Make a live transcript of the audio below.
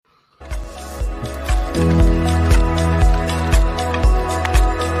Hello.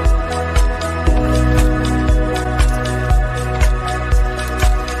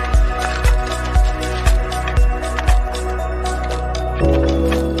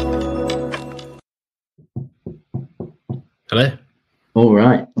 All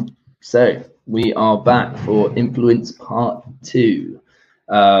right. So we are back for Influence Part 2.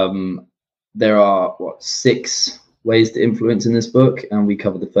 There are, 6 ways to influence in this book, and we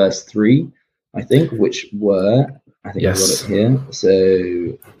covered the first 3, I think, which were, I think Yes. I got it here.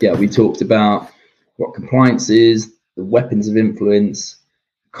 So, yeah, we talked about what compliance is, the weapons of influence,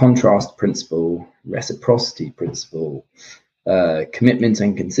 contrast principle, reciprocity principle, commitment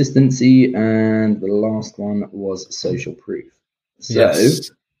and consistency, and the last one was social proof. So Yes.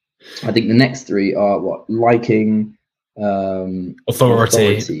 I think the next 3 are liking,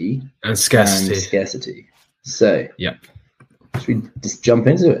 authority and scarcity. So yeah, should we just jump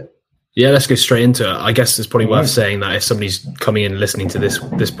into it? Yeah, let's go straight into it. I guess it's probably worth saying that if somebody's coming in and listening to this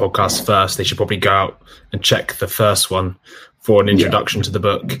podcast first, they should probably go out and check the first one for an introduction to the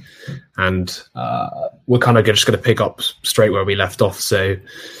book. And we're kind of just going to pick up straight where we left off. So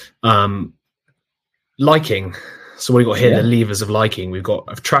liking. So what we've got here, the levers of liking. We've got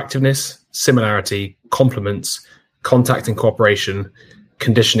attractiveness, similarity, compliments, contact and cooperation,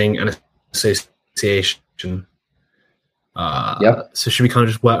 conditioning and association. So should we kind of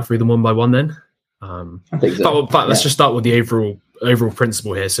just work through them one by one then? I think so. But let's just start with the overall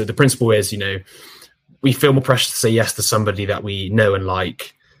principle here. So the principle is, we feel more pressure to say yes to somebody that we know and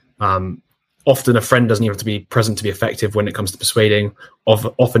like. Often a friend doesn't even have to be present to be effective when it comes to persuading.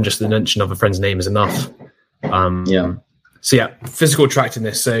 Often just the mention of a friend's name is enough. So physical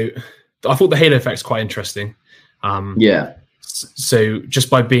attractiveness. So I thought the halo effect is quite interesting. So just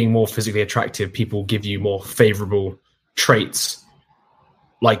by being more physically attractive, people give you more favorable traits,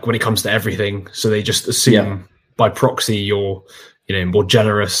 like when it comes to everything. So they just assume by proxy you're, more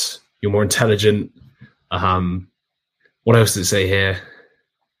generous, you're more intelligent. What else does it say here?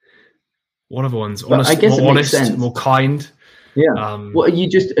 What other ones? I guess more honest, more kind. Well, you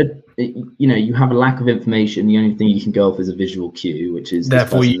just, you have a lack of information. The only thing you can go off is a visual cue, which is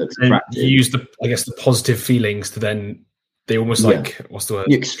therefore you use the positive feelings to then they almost what's the word?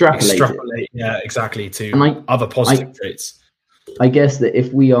 You extrapolate. Yeah, exactly. To other positive traits. I guess that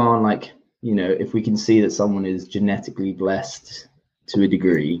if we are if we can see that someone is genetically blessed to a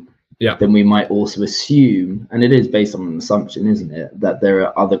degree, then we might also assume, and it is based on an assumption, isn't it, that there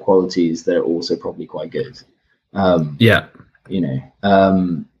are other qualities that are also probably quite good. It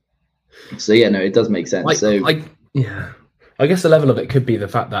does make sense. I guess the level of it could be the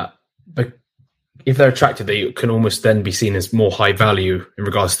fact that if they're attractive, they can almost then be seen as more high value in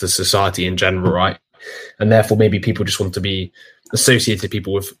regards to society in general, right? And therefore, maybe people just want to be associated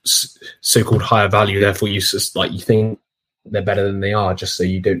people with so-called higher value. Therefore, you think they're better than they are, just so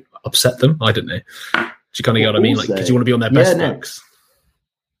you don't upset them. I don't know. Do you kind of get what I mean? Like, because you want to be on their best books.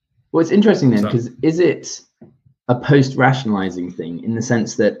 Well, it's interesting then, because is it a post-rationalizing thing in the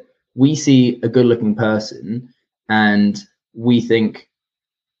sense that we see a good-looking person and we think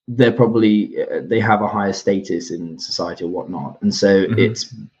they're probably they have a higher status in society or whatnot, and so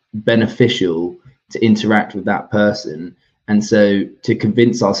it's beneficial to interact with that person, and so to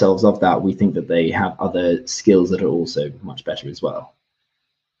convince ourselves of that, we think that they have other skills that are also much better as well,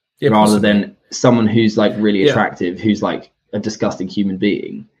 rather than someone who's like really attractive, who's like a disgusting human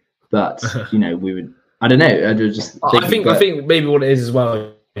being. But we would, I don't know, I think maybe what it is as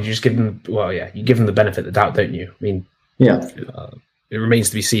well, you just give them you give them the benefit of the doubt, don't you? I mean, it remains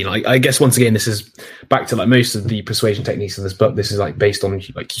to be seen. I guess once again, this is back to like most of the persuasion techniques in this book. This is like based on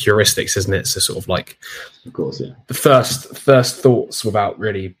like heuristics, isn't it? So sort of like, of course, the first thoughts without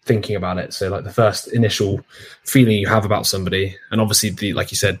really thinking about it. So like the first initial feeling you have about somebody, and obviously like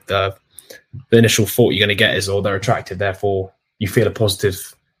you said, the initial thought you're going to get is, they're attractive. Therefore, you feel a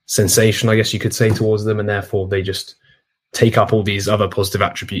positive sensation, I guess you could say, towards them, and therefore they just take up all these other positive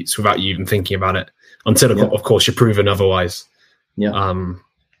attributes without you even thinking about it until, of course, you're proven otherwise. Then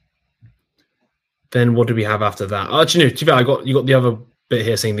what do we have after that? Actually, no, you got the other bit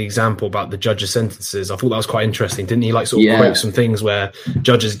here saying the example about the judge's sentences. I thought that was quite interesting. Didn't he quote some things where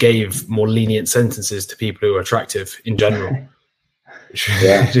judges gave more lenient sentences to people who are attractive in general?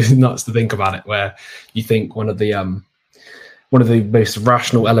 Just nuts to think about it, where you think one of the most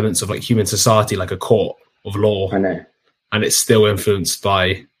rational elements of like human society, like a court of law, I know, and it's still influenced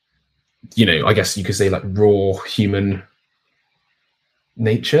by, I guess you could say like raw human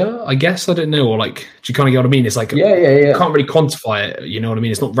nature, I guess. I don't know, or like, do you kind of get what I mean? It's like, can't really quantify it, you know what I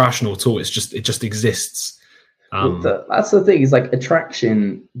mean? It's not rational at all. It just exists. That's the thing, is like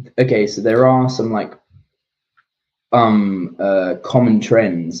attraction. Okay, so there are some like common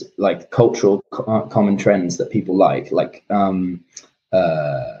trends, like cultural common trends that people like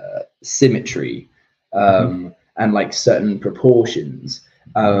symmetry, and like certain proportions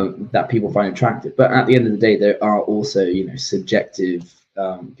that people find attractive. But at the end of the day, there are also, subjective.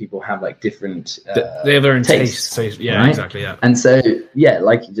 People have like different they have their own tastes. So right? Exactly, yeah. And so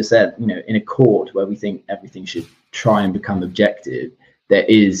like you just said, in a court where we think everything should try and become objective, there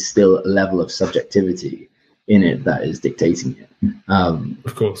is still a level of subjectivity in it that is dictating it.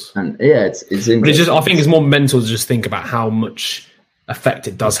 Of course. And it's interesting. But it's just, I think it's more mental to just think about how much effect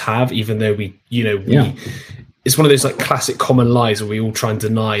it does have, even though it's one of those like classic common lies where we all try and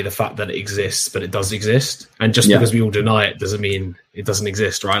deny the fact that it exists, but it does exist. And just because we all deny it doesn't mean it doesn't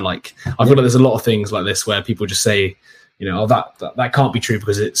exist, right? Like I feel like there's a lot of things like this where people just say, that can't be true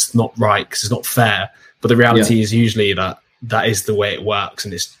because it's not right, because it's not fair. But the reality is usually that is the way it works,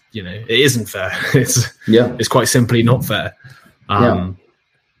 and it's it isn't fair. It's quite simply not fair. No,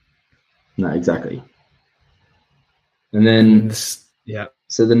 exactly. And then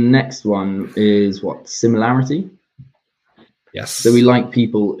so the next one is what? Similarity. Yes. So we like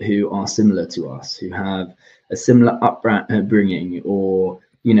people who are similar to us, who have a similar upbringing, or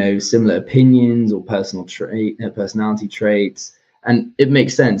similar opinions or personality traits. And it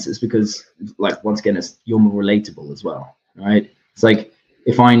makes sense. It's because, like, once again, you're more relatable as well, right? It's like,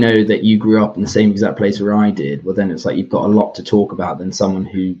 if I know that you grew up in the same exact place where I did, well, then it's like you've got a lot to talk about than someone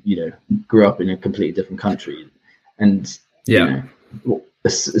who, grew up in a completely different country. And,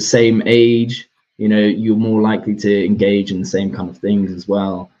 same age, you're more likely to engage in the same kind of things as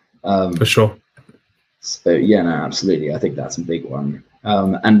well. For sure. So, absolutely. I think that's a big one.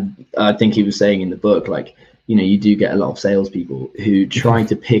 And I think he was saying in the book, like, you do get a lot of salespeople who try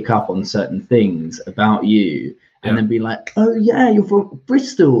to pick up on certain things about you and then be like, oh yeah, you're from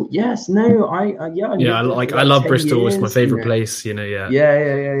Bristol. Yes, no, I love Bristol. It's my favorite place, Yeah.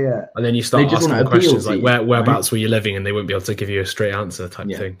 And then you start asking them questions like, whereabouts were you living? And they won't be able to give you a straight answer type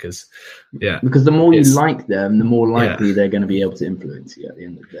thing. Because the more you like them, the more likely they're going to be able to influence you at the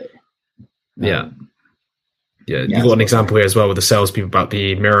end of the day. You got an example here as well with the salespeople about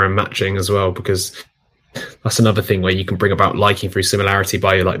the mirror and matching as well, because that's another thing where you can bring about liking through similarity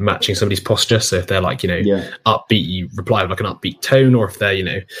by like matching somebody's posture. So if they're like, upbeat, you reply with like an upbeat tone, or if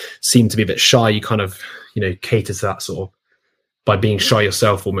they're, seem to be a bit shy, you kind of, cater to that sort of by being shy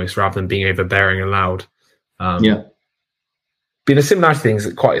yourself almost, rather than being overbearing and loud. But the similarity thing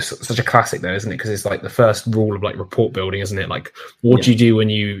is quite such a classic though, isn't it? Because it's like the first rule of like rapport building, isn't it? Like what do you do when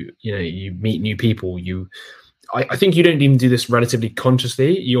you meet new people? I think you don't even do this relatively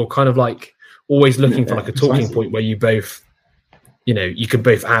consciously. You're kind of like always looking for like a talking point where you both, you can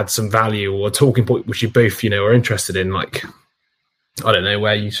both add some value, or a talking point which you both, are interested in. Like, I don't know,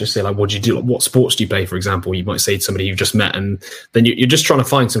 where you just say like, what do you do? Like, what sports do you play, for example? You might say to somebody you've just met, and then you're just trying to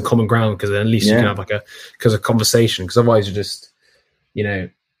find some common ground, because then at least you can have like a conversation. Because otherwise you're just,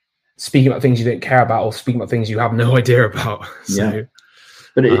 speaking about things you don't care about, or speaking about things you have no idea about. So,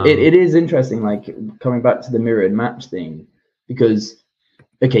 but it is interesting, like coming back to the mirror and match thing, because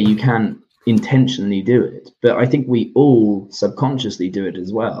you can intentionally do it, but I think we all subconsciously do it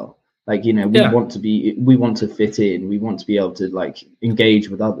as well. Like, we want to fit in, we want to be able to like engage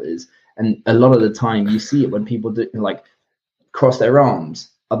with others, and a lot of the time you see it when people do like cross their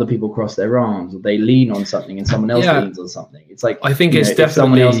arms, other people cross their arms, or they lean on something and someone else leans on something. It's like, I think it's definitely, if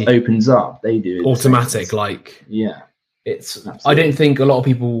someone else opens up, they do it automatic. Like it's absolutely. I don't think a lot of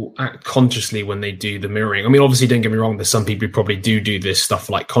people act consciously when they do the mirroring. I mean, obviously, don't get me wrong, there's some people who probably do this stuff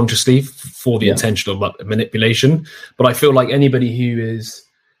like consciously for the intention of manipulation. But I feel like anybody who is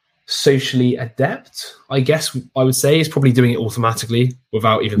socially adept, I guess I would say, is probably doing it automatically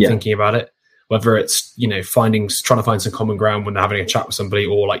without even thinking about it. Whether it's, trying to find some common ground when they're having a chat with somebody,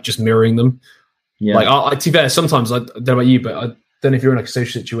 or like just mirroring them. Like, to be fair, sometimes, I don't know about you, but I don't know if you're in like a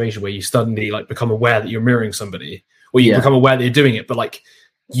social situation where you suddenly like become aware that you're mirroring somebody, or you become aware that you're doing it, but like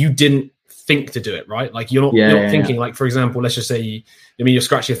you didn't think to do it, right? Like you're not thinking, like, for example, let's just say, you're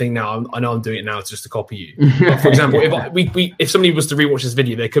scratching your thing now. I know I'm doing it now just to copy you. But for example, if somebody was to rewatch this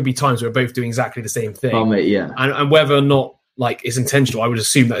video, there could be times where we're both doing exactly the same thing. Oh, mate, and whether or not like it's intentional, I would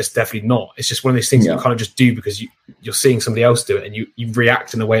assume that it's definitely not. It's just one of those things that you kind of just do because you're seeing somebody else do it, and you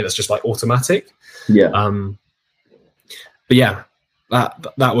react in a way that's just like automatic. But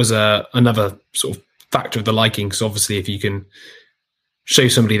that was another sort of factor of the liking, because obviously if you can show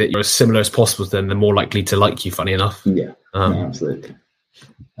somebody that you're as similar as possible to them, they're more likely to like you, funny enough.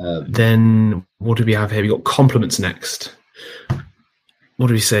 what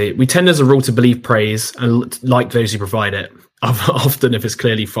do we say? We tend as a rule to believe praise and like those who provide it, often if it's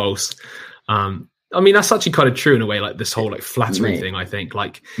clearly false. I mean, that's actually kind of true in a way, like this whole like flattery thing, I think.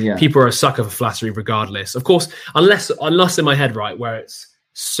 Like people are a sucker for flattery regardless. Of course, unless in my head, right, where it's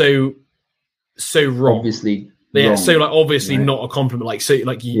so wrong. Obviously. Yeah, wrong, so like obviously not a compliment. Like so,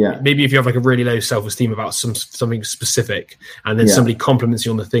 like maybe if you have like a really low self-esteem about something specific, and then somebody compliments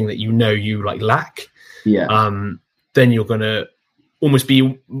you on the thing that you know you like lack, then you're gonna almost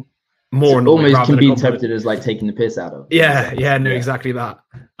be more almost can be interpreted as like taking the piss out of. Exactly that.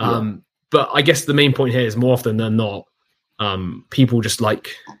 But I guess the main point here is more often than not, people just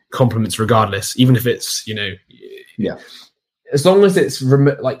like compliments regardless, even if it's as long as it's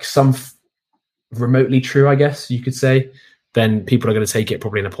remotely true, I guess you could say, then people are going to take it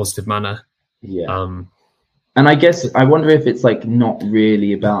probably in a positive manner. And I guess I wonder if it's like not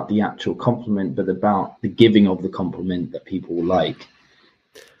really about the actual compliment, but about the giving of the compliment that people like.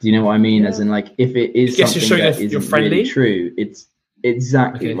 Do you know what I mean? As in, like, if it is something that isn't really true, it's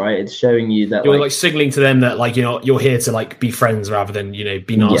exactly right. It's showing you that you're like signaling to them that like you're here to like be friends rather than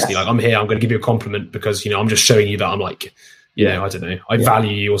be nasty. Like I'm here, I'm going to give you a compliment because I'm just showing you that I'm like I don't know, I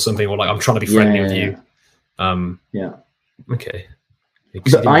value you or something, or like I'm trying to be friendly with you. Okay.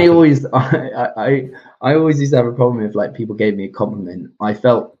 But I always used to have a problem if like people gave me a compliment. I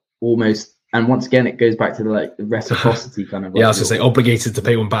felt almost, and once again it goes back to the reciprocity kind of. I was going to say obligated to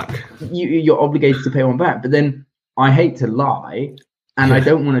pay one back. You're obligated to pay one back, but then I hate to lie, and I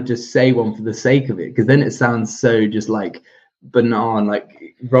don't want to just say one for the sake of it, because then it sounds so just like banal,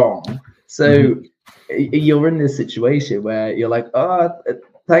 like wrong. So you're in this situation where you're like,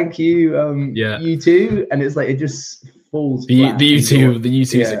 thank you, you too, and it's like it just falls. The you too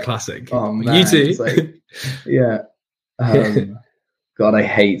is a classic. Oh man, you too. It's like, God,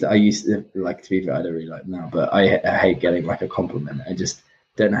 I used to like, to be fair, I don't really like now, but I hate getting like a compliment. I just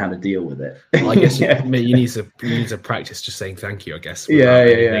don't know how to deal with it. Well, I guess you need to practice just saying thank you, I guess.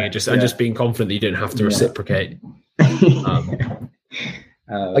 And just being confident that you don't have to reciprocate.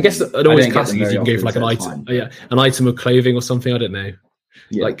 I guess an always classic is you can go for like an item of clothing or something. I don't know.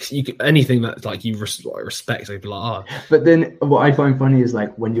 Like anything that like you respect, I'd be like, But then what I find funny is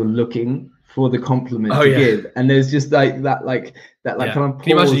like when you're looking for the compliment to give, and there's just like that kind of pause. Can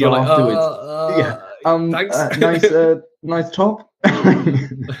you imagine you're like, thanks. Nice top.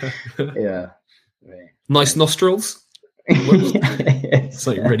 Nice nostrils. It's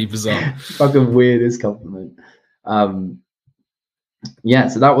like really bizarre. Fucking weirdest compliment. So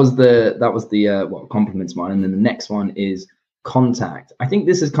that was the compliments one, and then the next one is contact. I think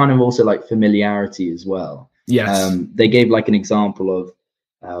this is kind of also like familiarity as well. Yes. They gave like an example of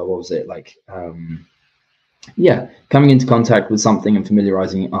what was it like? Coming into contact with something and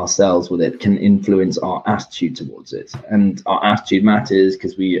familiarizing ourselves with it can influence our attitude towards it, and our attitude matters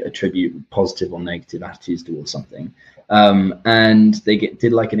because we attribute positive or negative attitudes towards something. And they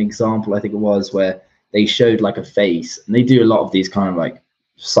did like an example, I think it was, where they showed like a face, and they do a lot of these kind of like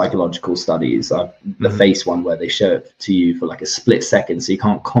psychological studies, the face one, where they show it to you for like a split second, so you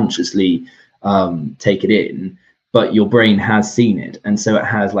can't consciously take it in, but your brain has seen it, and so it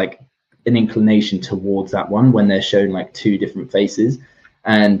has like an inclination towards that one when they're shown like two different faces,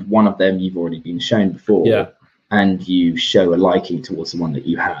 and one of them you've already been shown before, and you show a liking towards the one that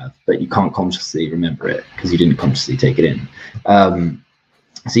you have, but you can't consciously remember it because you didn't consciously take it in.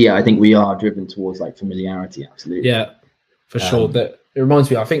 I think we are driven towards like familiarity. Absolutely. For sure. That it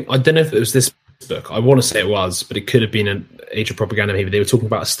reminds me, I don't know if it was this book, I want to say it was, but it could have been an Age of Propaganda. Maybe they were talking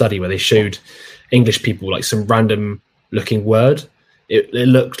about a study where they showed English people like some random looking word. It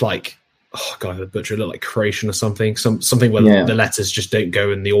looked like, the butcher, it looked like Croatian or something where the letters just don't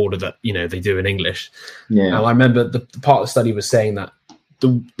go in the order that they do in English. And I remember the part of the study was saying that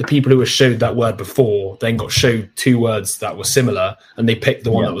the people who were showed that word before then got showed two words that were similar, and they picked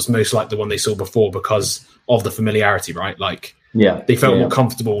the one that was most like the one they saw before because of the familiarity, right? Like they felt more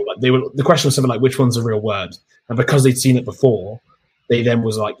comfortable. Like the question was something like, which one's a real word? And because they'd seen it before, they then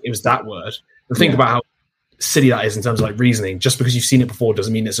was like, it was that word. And think about how silly that is in terms of like reasoning. Just because you've seen it before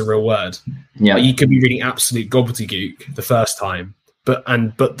doesn't mean it's a real word. Like, you could be reading absolute gobbledygook the first time, but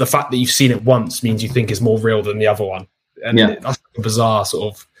the fact that you've seen it once means you think it's more real than the other one. And that's a bizarre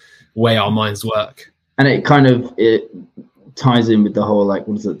sort of way our minds work. And it ties in with the whole like,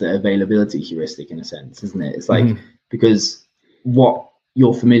 what is it, the availability heuristic in a sense, isn't it? It's like because what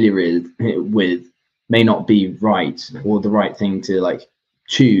you're familiar with may not be right or the right thing to like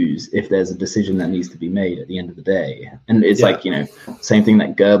choose if there's a decision that needs to be made at the end of the day. And it's like, same thing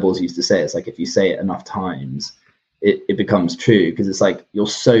that Goebbels used to say. It's like if you say it enough times, it becomes true, because it's like you're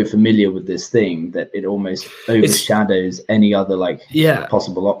so familiar with this thing that it almost overshadows any other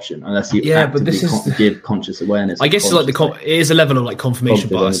possible option, unless you actively give conscious awareness. I guess it's like it is a level of like confirmation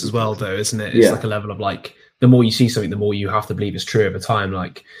bias as well, though, isn't it? It's like a level of like, the more you see something, the more you have to believe it's true over time.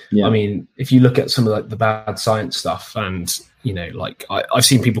 Like, I mean, if you look at some of like the bad science stuff, and you know, like I've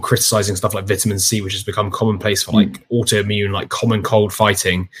seen people criticizing stuff like vitamin C, which has become commonplace for like autoimmune, like common cold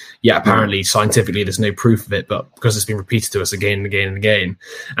fighting. Yeah, apparently scientifically there's no proof of it, but because it's been repeated to us again and again and again,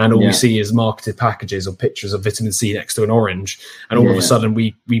 and all we see is marketed packages or pictures of vitamin C next to an orange, and all of a sudden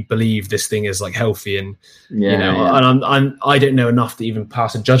we believe this thing is like healthy, and you know, and I don't know enough to even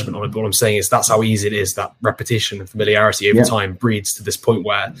pass a judgment on it. But what I'm saying is that's how easy it is. That repetition and familiarity over time breeds to this point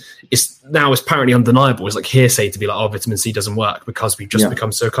where it's apparently undeniable. It's like hearsay to be like, oh, vitamin C doesn't work, because we've just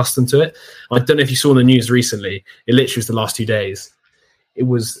become so accustomed to it. I don't know if you saw in the news recently, it literally was the last 2 days, it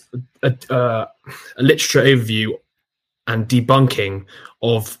was a literature overview and debunking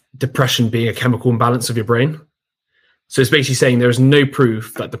of depression being a chemical imbalance of your brain. So it's basically saying there is no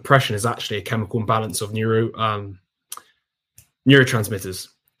proof that depression is actually a chemical imbalance of neurotransmitters.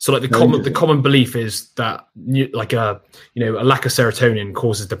 So like the common belief is that like a lack of serotonin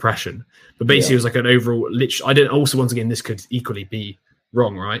causes depression, but basically it was like an overall. Once again, this could equally be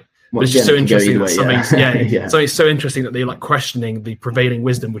wrong, right? But it's just so interesting that something's so interesting that they're like questioning the prevailing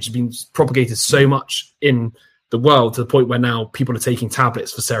wisdom, which has been propagated so much in the world to the point where now people are taking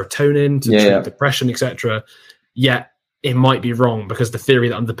tablets for serotonin to treat depression, etc. Yet it might be wrong, because the theory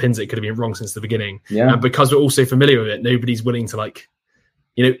that underpins it could have been wrong since the beginning. And because we're all so familiar with it, nobody's willing to like.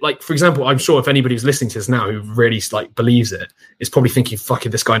 You know, like, for example, I'm sure if anybody who's listening to this now who really like believes it, is probably thinking, fucking,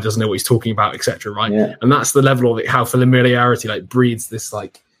 this guy doesn't know what he's talking about, etc. Right? And that's the level of it, how familiarity like breeds this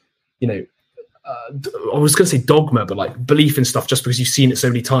like, you know, I was going to say dogma, but like belief in stuff just because you've seen it so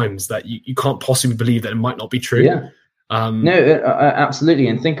many times that you can't possibly believe that it might not be true. No, absolutely.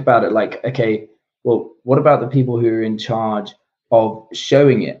 And think about it like, okay, well, what about the people who are in charge of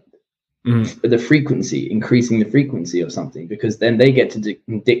showing it? The frequency, increasing the frequency of something, because then they get to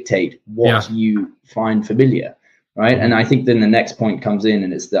dictate what you find familiar, right? And I think then the next point comes in,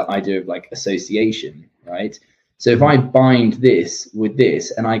 and it's the idea of like association, right? So if I bind this with this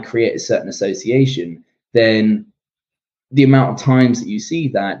and I create a certain association, then the amount of times that you see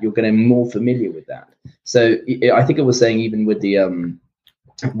that, you're getting more familiar with that. So I think it was saying even with the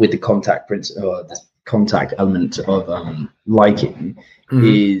contact principle, or the contact element of liking,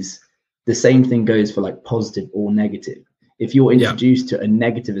 is the same thing goes for like positive or negative. If you're introduced to a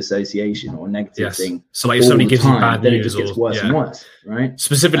negative association or a negative thing, so like if somebody gives you bad news, it just gets worse and worse, right?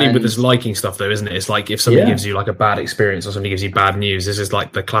 Specifically with this liking stuff, though, isn't it? It's like if somebody gives you like a bad experience or somebody gives you bad news, this is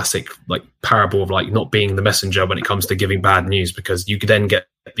like the classic like parable of like not being the messenger when it comes to giving bad news, because you could then get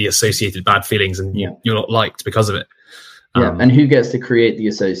the associated bad feelings and you're not liked because of it. And who gets to create the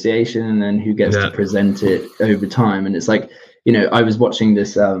association, and then who gets to present it over time? And it's like, you know, I was watching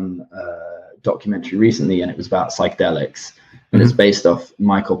this documentary recently, and it was about psychedelics, and it's based off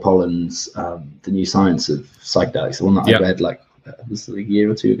Michael Pollan's The New Science of Psychedelics, the one that I read like this a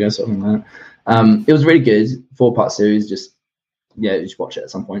year or two ago, something like that. It was really good, 4-part series. Just watch it at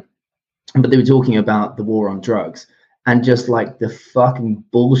some point. But they were talking about the war on drugs, and just like the fucking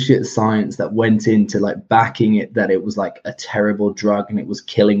bullshit science that went into like backing it, that it was like a terrible drug and it was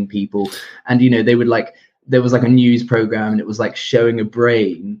killing people. And you know, they would like, there was like a news program, and it was like showing a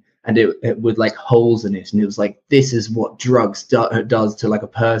brain, and it with like holes in it, and it was like, this is what drugs does to like a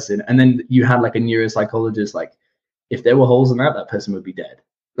person. And then you had like a neuropsychologist, like, if there were holes in that person would be dead.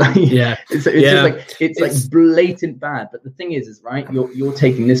 Like, it's just like it's like blatant bad. But the thing is right, you're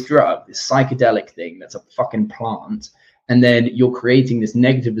taking this drug, this psychedelic thing that's a fucking plant, and then you're creating this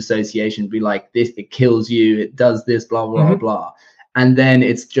negative association, be like, this, it kills you, it does this, blah blah blah. And then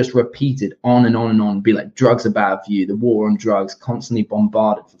it's just repeated on and on and on. Be like, drugs are bad for you. The war on drugs, constantly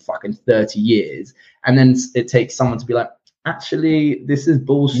bombarded for fucking 30 years. And then it takes someone to be like, actually, this is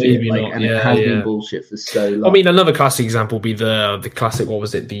bullshit. Maybe like, not. And it has been bullshit for so long. I mean, another classic example would be the classic, what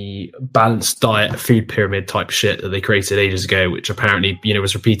was it? The balanced diet food pyramid type shit that they created ages ago, which apparently, you know,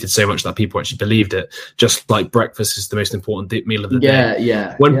 was repeated so much that people actually believed it. Just like breakfast is the most important meal of the day.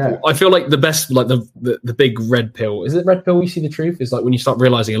 I feel like the best, like the big red pill, is it red pill? You see the truth is like when you start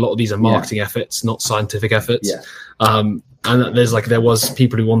realizing a lot of these are marketing efforts, not scientific efforts. And there was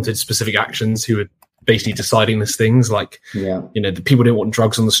people who wanted specific actions who were basically deciding these things, like you know, the people didn't want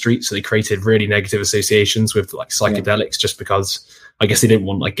drugs on the street, so they created really negative associations with like psychedelics, just because I guess they didn't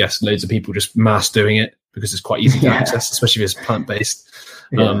want, I guess, loads of people just mass doing it, because it's quite easy to access, especially if it's plant-based.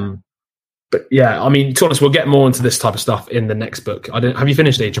 But I mean, to be honest, we'll get more into this type of stuff in the next book. Have you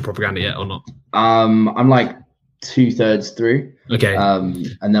finished Age of Propaganda yet or not? I'm like 2/3 through. Okay. And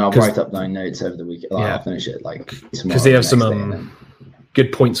then I'll write up 9 notes over the weekend. I'll finish it like tomorrow. Because they have some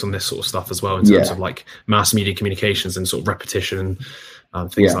good points on this sort of stuff as well in terms of like mass media communications and sort of repetition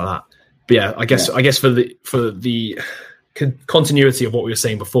and things like that. But yeah, I guess for the continuity of what we were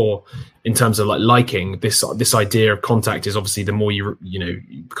saying before in terms of like liking, this idea of contact is obviously the more you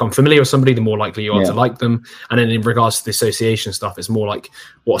become familiar with somebody, the more likely you are to like them. And then in regards to the association stuff, it's more like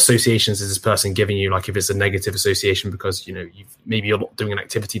what associations is this person giving you? Like if it's a negative association because maybe you're not doing an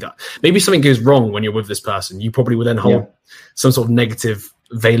activity that maybe something goes wrong when you're with this person, you probably would then hold some sort of negative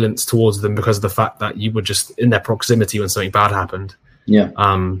valence towards them because of the fact that you were just in their proximity when something bad happened.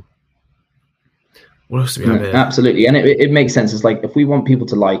 What else do we have here? Absolutely. And it makes sense. It's like if we want people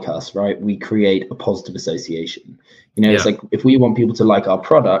to like us, right, we create a positive association. It's like if we want people to like our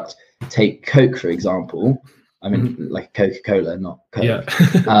product, take Coke, for example. I mean, like Coca-Cola, not Coke.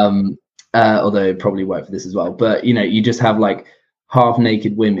 Although it probably work for this as well. But, you just have like half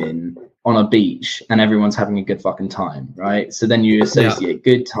naked women on a beach and everyone's having a good fucking time, right? So then you associate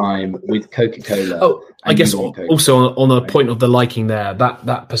good time with Coca-Cola. Oh, I guess also on the point of the liking there,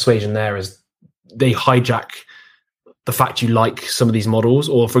 that persuasion there is they hijack the fact you like some of these models,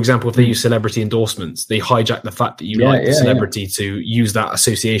 or for example, if they use celebrity endorsements, they hijack the fact that you like the celebrity to use that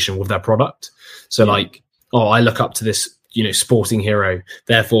association with their product. So like, I look up to this, sporting hero,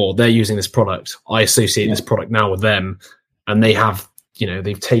 therefore they're using this product. I associate this product now with them, and they have,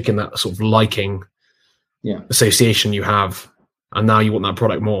 they've taken that sort of liking association you have, and now you want that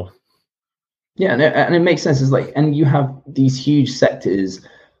product more. Yeah, and it makes sense. It's like, and you have these huge sectors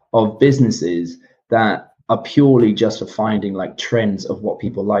of businesses that are purely just for finding like trends of what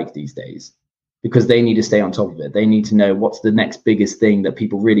people like these days, because they need to stay on top of it. They need to know what's the next biggest thing that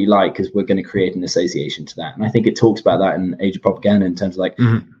people really like, because we're going to create an association to that. And I think it talks about that in Age of Propaganda in terms of like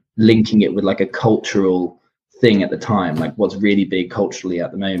linking it with like a cultural thing at the time, like what's really big culturally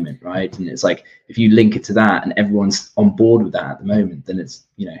at the moment, right? And it's like if you link it to that and everyone's on board with that at the moment, then it's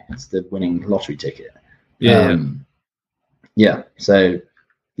it's the winning lottery ticket. So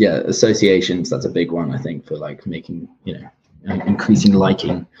associations, that's a big one, I think, for like making, increasing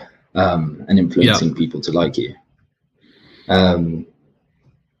liking and influencing people to like you.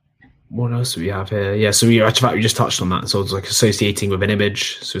 What else do we have here? Yeah, so we just touched on that. So it's like associating with an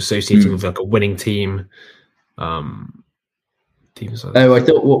image, so associating with like a winning team. I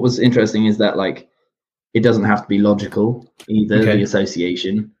thought what was interesting is that like it doesn't have to be logical either, the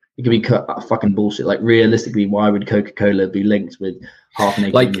association. It could be fucking bullshit. Like realistically, why would Coca-Cola be linked with half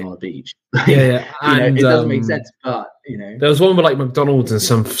naked women on a beach? And, it doesn't make sense. But there was one with like McDonald's and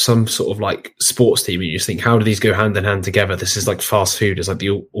some sort of like sports team, and you just think, how do these go hand in hand together? This is like fast food. It's like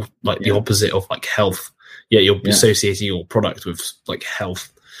the opposite of like health. You're associating your product with like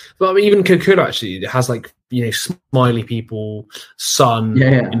health. But I mean, even Coca-Cola actually has like smiley people, sun,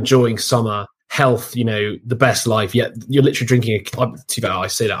 enjoying summer. Health, the best life. Yet you're literally drinking. I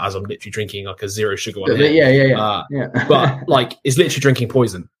say that as I'm literally drinking like a zero sugar one. But like, it's literally drinking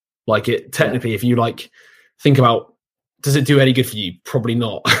poison. Like it technically, if you like think about, does it do any good for you? Probably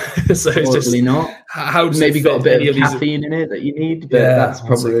not. So it's probably not. How does maybe it got a bit of caffeine in it that you need, but that's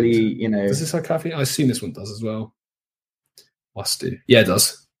probably Does this have caffeine? I assume this one does as well. Must do. Yeah, it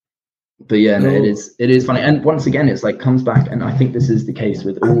does. But it is funny. And once again, it's like comes back, and I think this is the case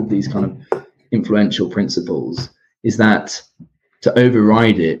with all of these kind of influential principles, is that to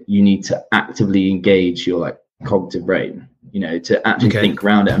override it, you need to actively engage your like cognitive brain, to actually think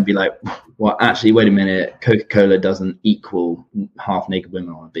around it and be like, well, actually, wait a minute, Coca-Cola doesn't equal half naked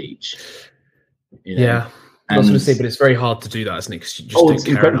women on a beach. I was going to say, but it's very hard to do that, isn't it? Because you just don't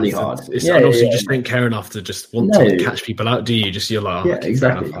care incredibly enough. Hard. And also, you just don't care enough to just want to catch people out, do you? Just you're like,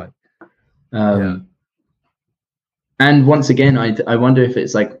 exactly. And once again, I wonder if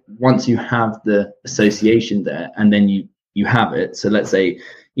it's like once you have the association there and then you have it. So let's say,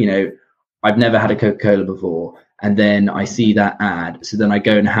 I've never had a Coca-Cola before, and then I see that ad. So then I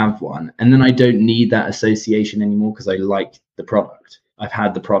go and have one, and then I don't need that association anymore because I like the product. I've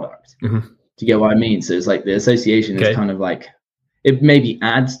had the product. Do you get what I mean? So it's like the association is kind of like, it maybe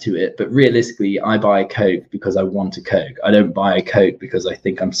adds to it, but realistically, I buy a Coke because I want a Coke. I don't buy a Coke because I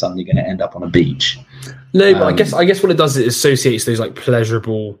think I'm suddenly going to end up on a beach. No, but I guess what it does is it associates those like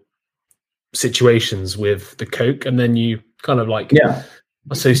pleasurable situations with the Coke, and then you kind of like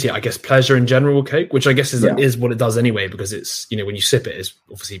associate, I guess, pleasure in general with Coke, which I guess is what it does anyway, because it's when you sip it, it's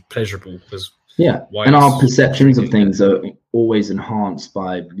obviously pleasurable because Yeah, and our perceptions of things are always enhanced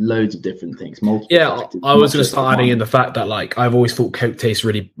by loads of different things. Factors, I was going to start adding in the fact that like I've always thought Coke tastes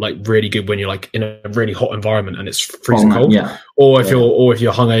really good when you're like in a really hot environment and it's freezing cold. Yeah. Or if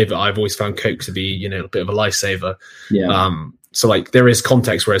you're hungover, I've always found Coke to be a bit of a lifesaver. Yeah. So like there is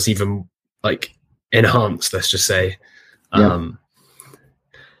context where it's even like enhanced. Let's just say. But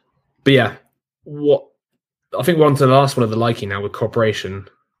yeah, I think we're on to the last one of the liking now with cooperation.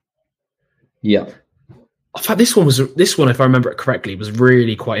 Yeah. In fact, this one, if I remember it correctly, was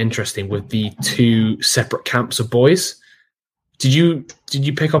really quite interesting with the two separate camps of boys. Did you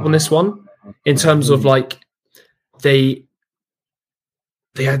pick up on this one in terms of like they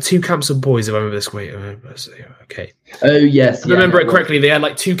had two camps of boys? If I remember this way, okay. Oh yes, if I remember it correctly. They had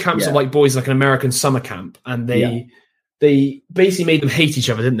like two camps of like boys, like an American summer camp, and they basically made them hate each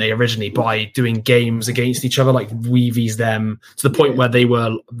other, didn't they, originally, by doing games against each other, like Weevies them, to the point where they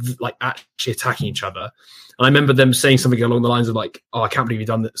were like actually attacking each other. And I remember them saying something along the lines of like, "Oh, I can't believe you've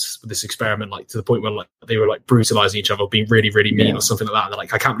done this experiment," like to the point where like they were like brutalizing each other, being really, really mean or something like that. And they're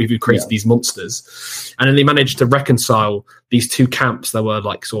like, "I can't believe you created these monsters." And then they managed to reconcile these two camps that were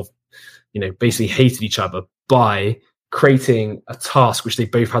like sort of, basically hated each other by creating a task which they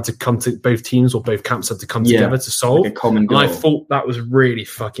both had to come to, both teams or both camps had to come together to solve. Like a common goal. And I thought that was really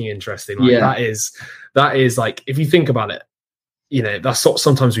fucking interesting. Like that is like, if you think about it, that's what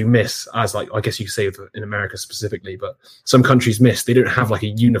sometimes we miss as like, I guess you could say in America specifically, but some countries miss. They don't have like a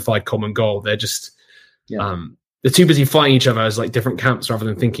unified common goal. They're just, they're too busy fighting each other as like different camps rather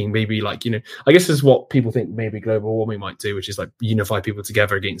than thinking maybe like, I guess this is what people think maybe global warming might do, which is like unify people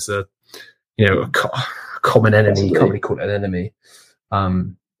together against a common enemy. You can't really call it an enemy.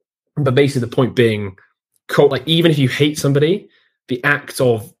 But basically the point being, like even if you hate somebody, the act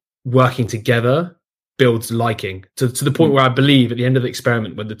of working together builds liking to the point where I believe at the end of the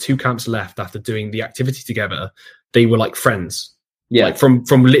experiment, when the two camps left after doing the activity together, they were like friends. Yeah. Like from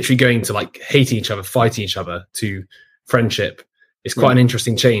literally going to like hating each other, fighting each other to friendship. It's quite an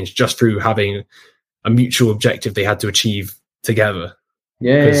interesting change just through having a mutual objective they had to achieve together.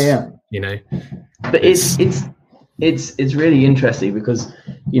 Yeah. But it's really interesting because,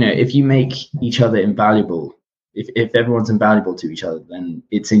 if you make each other invaluable, if everyone's invaluable to each other, then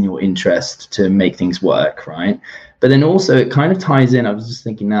it's in your interest to make things work, right? But then also it kind of ties in, I was just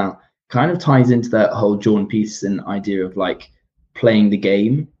thinking now, kind of ties into that whole Jordan Peterson idea of like playing the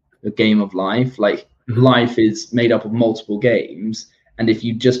game of life. Like life is made up of multiple games. And if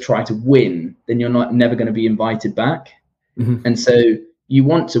you just try to win, then you're never going to be invited back. And so you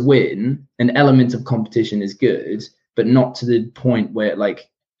want to win. An element of competition is good, but not to the point where it like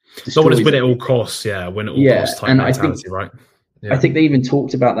no one is win at all costs. Win at all costs type and mentality, right? I think they even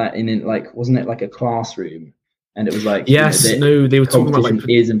talked about that in like, wasn't it like a classroom? And it was like, they were talking about like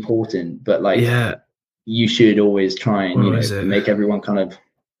is important, but like you should always try and make everyone kind of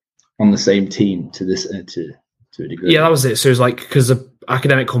on the same team to this to a degree. Yeah, that was it. So it was like, because the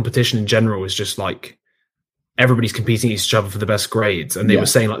academic competition in general is just like everybody's competing each other for the best grades, and they were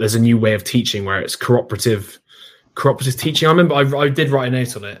saying like there's a new way of teaching where it's cooperative teaching. I remember I did write a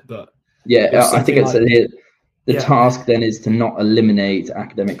note on it, but I think it's the task then is to not eliminate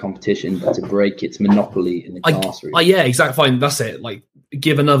academic competition, but to break its monopoly in the classroom. Yeah, exactly. Fine, that's it. Like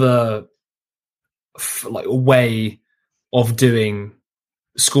give another like a way of doing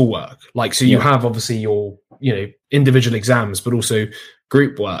schoolwork. Like so, you have obviously your individual exams, but also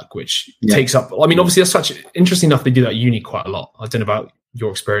group work, which takes up. I mean, obviously that's such interesting enough. They do that at uni quite a lot. I don't know about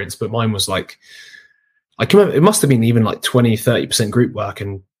your experience, but mine was like, I can remember it must have been even like 20-30% group work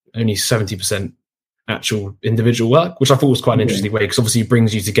and only 70% actual individual work, which I thought was quite an interesting way, because obviously it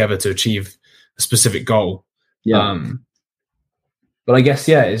brings you together to achieve a specific goal. But I guess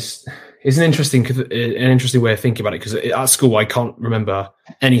it's an interesting way of thinking about it, because at school I can't remember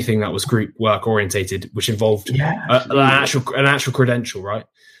anything that was group work orientated which involved an actual credential, right?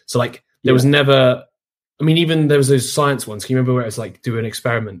 So like there was never. I mean, even there was those science ones. Can you remember where it's like do an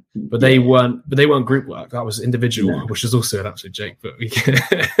experiment, but they weren't group work. That was individual, which is also an absolute joke. But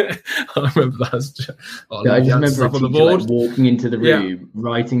I remember that. I just remember a teacher like walking into the room,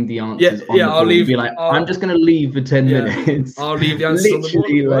 writing the answers on the board, and be like, I'm just going to leave for 10 minutes. I'll leave the answers on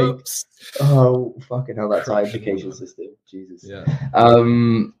the board. Like, oh, fucking hell, that's our education system. Jesus.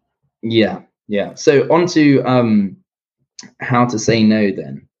 So on to how to say no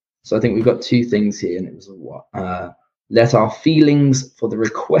then. So I think we've got two things here, and it was let our feelings for the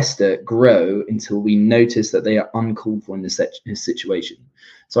requester grow until we notice that they are uncalled for in this situation.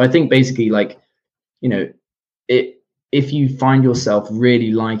 So I think basically, like, if you find yourself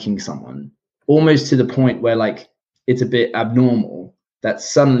really liking someone, almost to the point where like it's a bit abnormal, that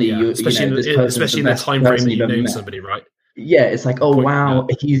suddenly especially in the time frame that you know somebody, right? Yeah, it's like, oh wow,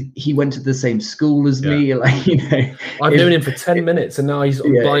 he went to the same school as me. Like, I've known him for 10 minutes, and now he's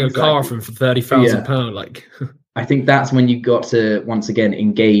buying a car from for £30,000. Like, I think that's when you got to once again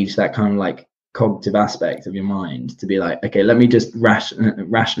engage that kind of like cognitive aspect of your mind to be like, okay, let me just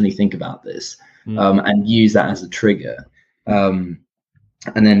rationally think about this, and use that as a trigger.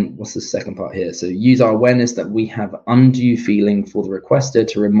 And then what's the second part here? So use our awareness that we have undue feeling for the requester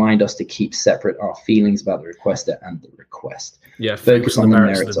to remind us to keep separate our feelings about the requester and the request. Yeah, focus on the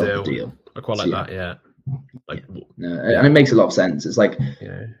merits of the deal. I quite like that, yeah. And it makes a lot of sense. It's like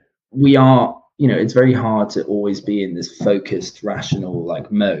we are, it's very hard to always be in this focused, rational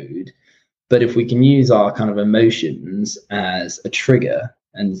like mode. But if we can use our kind of emotions as a trigger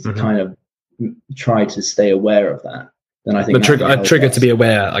and kind of try to stay aware of that, then I think a trigger to be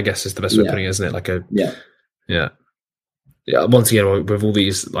aware, I guess, is the best way of putting it, isn't it? Like once again, with all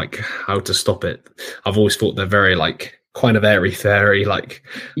these like how to stop it, I've always thought they're very like kind of airy fairy, like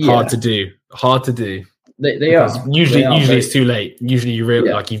hard to do. They are usually it's too late. Usually you really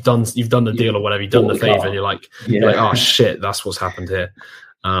like you've done the deal or whatever, you've done the favor, and you're like oh shit, that's what's happened here.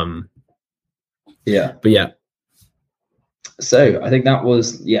 So I think that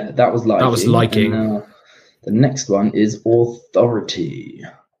was liking. That was liking. And, the next one is authority.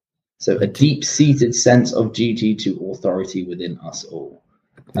 So a deep-seated sense of duty to authority within us all.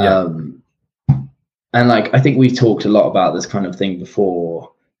 And like I think we've talked a lot about this kind of thing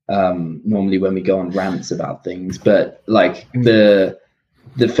before. Normally when we go on rants about things, but like the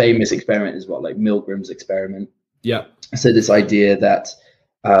famous experiment is like Milgram's experiment. Yeah. So this idea that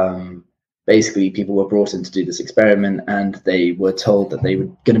basically people were brought in to do this experiment, and they were told that they were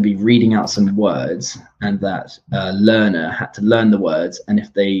going to be reading out some words, and that a learner had to learn the words, and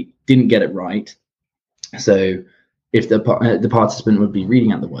if they didn't get it right, so if the participant would be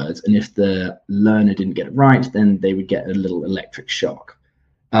reading out the words, and if the learner didn't get it right, then they would get a little electric shock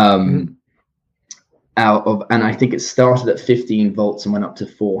and I think it started at 15 volts and went up to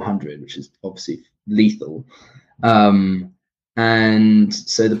 400, which is obviously lethal. And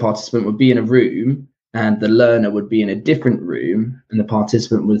so the participant would be in a room, and the learner would be in a different room, and the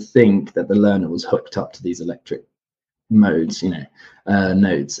participant would think that the learner was hooked up to these electric modes,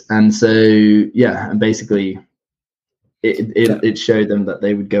 nodes. And so, and basically it showed them that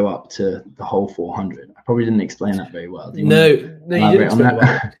they would go up to the whole 400. I probably didn't explain that very well. No, you didn't explain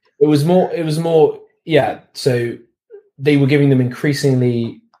well. It was more, so they were giving them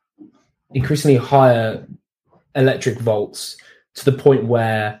increasingly higher electric volts, to the point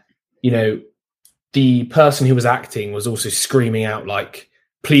where the person who was acting was also screaming out like,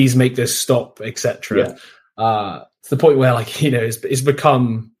 please make this stop, etc. To the point where it's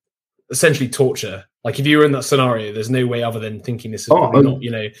become essentially torture. Like if you were in that scenario, there's no way other than thinking this is not,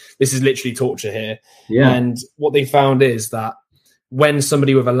 this is literally torture here. And what they found is that when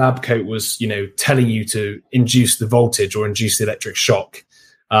somebody with a lab coat was telling you to induce the voltage or induce the electric shock,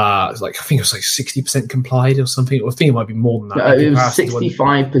 I think it was 60% complied or something. I think it might be more than that. It was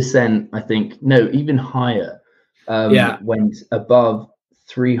 65%. I think even higher. Went above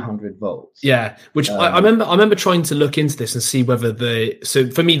 300 volts. Yeah, which I remember trying to look into this and see whether so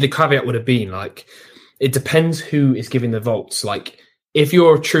for me the caveat would have been like, it depends who is giving the volts. Like if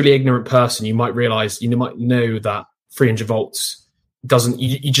you're a truly ignorant person, you might realize you might know that 300 volts doesn't.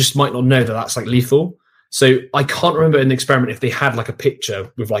 You just might not know that that's like lethal. So I can't remember in the experiment if they had like a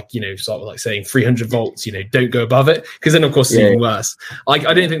picture with sort of like saying 300 volts, don't go above it. Because then of course it's even worse. I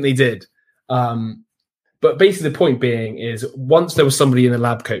don't think they did. But basically the point being is once there was somebody in a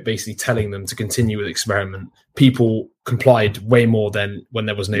lab coat basically telling them to continue with the experiment, people complied way more than when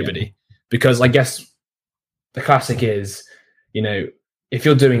there was nobody. Because I guess the classic is, if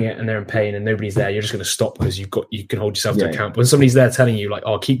you're doing it and they're in pain and nobody's there, you're just going to stop because you can hold yourself to account. But when somebody's there telling you like,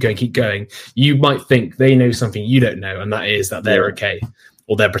 oh, keep going, you might think they know something you don't know. And that is that they're okay,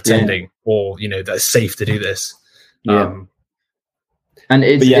 or they're pretending, or, that it's safe to do this. And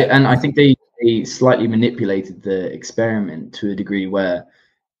I think they slightly manipulated the experiment to a degree where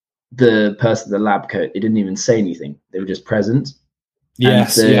the person in the lab coat, they didn't even say anything. They were just present.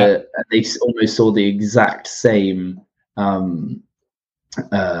 Yes. And they almost saw the exact same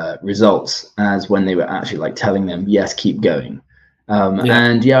results as when they were actually like telling them, yes, keep going.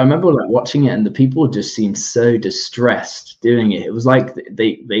 And I remember like watching it, and the people just seemed so distressed doing it. It was like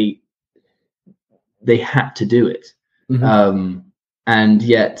they had to do it. And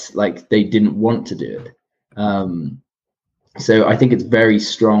yet like they didn't want to do it. So I think it's very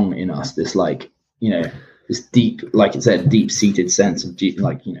strong in us, this like, this deep, like it said, deep-seated sense of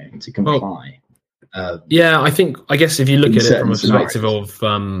to comply. Yeah, I guess if you look at it from a perspective of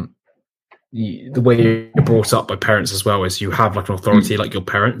the way you're brought up by parents as well, is you have like an authority like your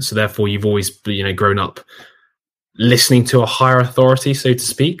parents, so therefore you've always grown up listening to a higher authority, so to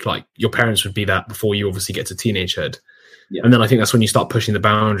speak. Like your parents would be that before you obviously get to teenagehood. Yeah. And then I think that's when you start pushing the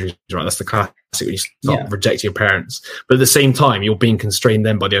boundaries, right? That's the classic when you start rejecting your parents. But at the same time, you're being constrained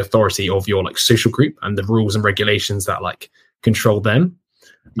then by the authority of your like social group and the rules and regulations that like control them.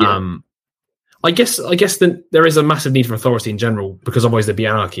 Yeah. I guess that there is a massive need for authority in general, because otherwise there'd be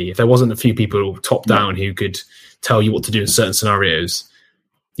anarchy. If there wasn't a few people top down who could tell you what to do in certain scenarios,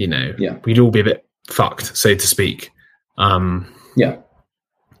 we'd all be a bit fucked, so to speak. But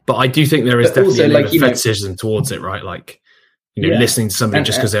I do think there is definitely a fetishism towards it, right? Like, listening to somebody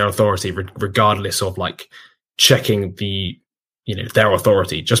just because they're authority, regardless of like checking the, their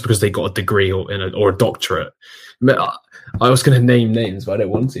authority, just because they got a degree or a doctorate. I was going to name names, but I don't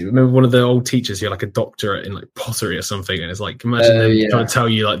want to. Remember one of the old teachers who had like a doctorate in like pottery or something, and it's like, imagine them trying to tell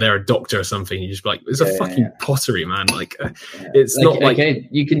you like they're a doctor or something. You just be like, it's a fucking pottery, man. Like, it's like, not like, okay,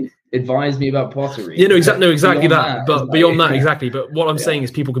 you can advise me about pottery. Exactly that. But beyond that, exactly. But what I'm saying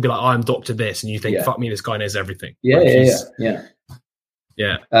is, people could be like, I'm Doctor this, and you think, fuck me, this guy knows everything. Yeah.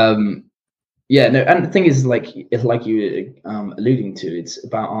 No, and the thing is, like you were alluding to, it's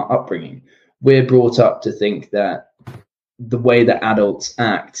about our upbringing. We're brought up to think that the way that adults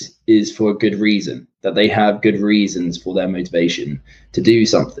act is for a good reason, that they have good reasons for their motivation to do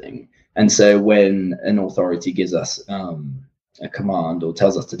something. And so when an authority gives us a command or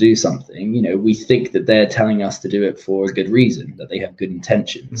tells us to do something, we think that they're telling us to do it for a good reason, that they have good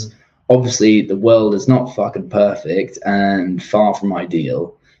intentions. Mm-hmm. Obviously, the world is not fucking perfect and far from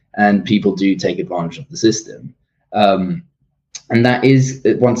ideal, and people do take advantage of the system. And that is,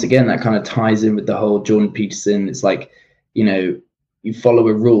 once again, that kind of ties in with the whole Jordan Peterson. It's like, you follow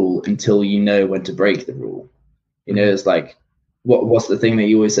a rule until you know when to break the rule. It's like, what's the thing that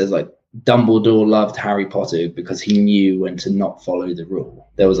he always says, like, Dumbledore loved Harry Potter because he knew when to not follow the rule.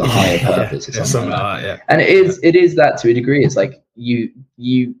 There was a higher purpose or something like that. And it is that to a degree. It's like you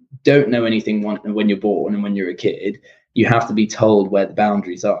don't know anything when you're born and when you're a kid. You have to be told where the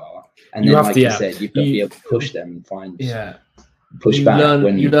boundaries are. And then, like you said, you've got to be able to push them and find... push back.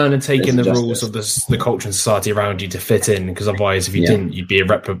 You learn and take in the rules of the culture and society around you to fit in, because otherwise, if you didn't, you'd be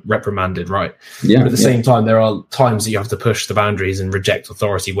reprimanded, right? But at the same time, there are times that you have to push the boundaries and reject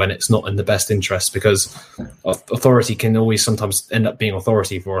authority when it's not in the best interest, because authority can always sometimes end up being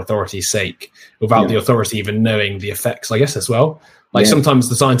authority for authority's sake, without the authority even knowing the effects, I guess, as well. Like sometimes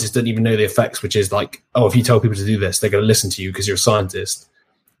the scientists don't even know the effects, which is like, oh, if you tell people to do this, they're going to listen to you because you're a scientist.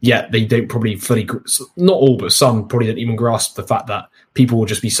 Yet they don't probably fully, not all, but some probably don't even grasp the fact that people will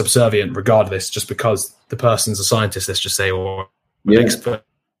just be subservient regardless, just because the person's a scientist, let's just say, or an expert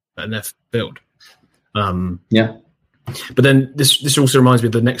in their field. But then this also reminds me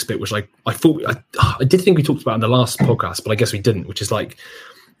of the next bit, which I thought I did think we talked about in the last podcast, but I guess we didn't, which is like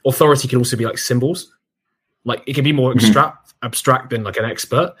authority can also be like symbols. Like it can be more abstract than like an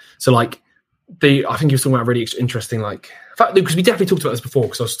expert. So like I think you were talking about really interesting, like, in fact, because we definitely talked about this before,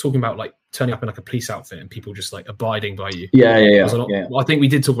 because I was talking about like turning up in like a police outfit and people just like abiding by you. I think we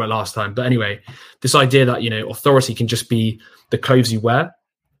did talk about it last time, but anyway, this idea that authority can just be the clothes you wear,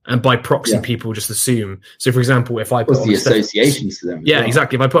 and by proxy people just assume. So for example, if I put on the associations to them,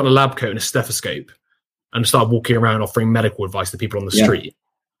 exactly. If I put on a lab coat and a stethoscope and start walking around offering medical advice to people on the street,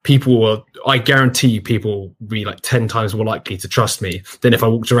 I guarantee people will be like 10 times more likely to trust me than if I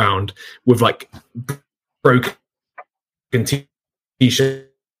walked around with like broken t-shirt,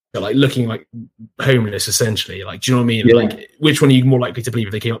 like looking like homeless, essentially. Like, do you know what I mean? Like, which one are you more likely to believe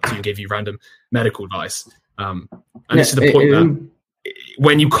if they came up to you and gave you random medical advice? And this is the point that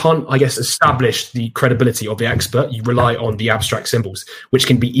when you can't, I guess, establish the credibility of the expert, you rely on the abstract symbols, which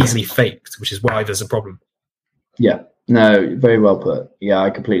can be easily faked, which is why there's a problem. Yeah. No, very well put. Yeah, I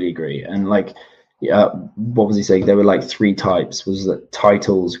completely agree. And like, what was he saying? There were like 3 types. Was that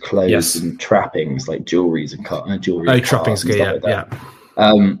titles, clothes, and trappings, like jewelries and jewelry? Oh, trappings, yeah.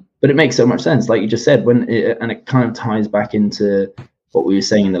 But it makes so much sense, like you just said. And it kind of ties back into what we were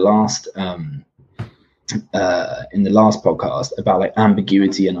saying in the last podcast about like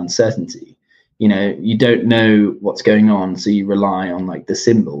ambiguity and uncertainty. You don't know what's going on, so you rely on like the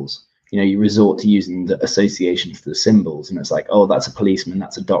symbols. You resort to using the associations for the symbols, and it's like, oh, that's a policeman,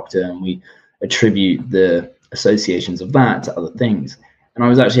 that's a doctor, and we attribute the associations of that to other things. And I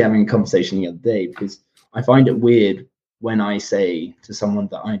was actually having a conversation the other day, because I find it weird when I say to someone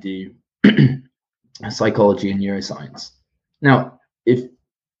that I do psychology and neuroscience. Now, if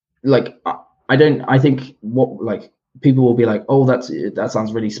like, I think what, like, people will be like, oh, that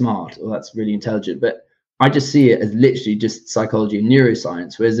sounds really smart, or that's really intelligent. But I just see it as literally just psychology and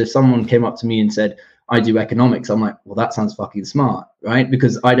neuroscience. Whereas if someone came up to me and said, I do economics, I'm like, well, that sounds fucking smart, right?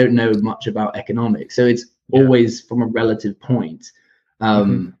 Because I don't know much about economics. So it's always from a relative point.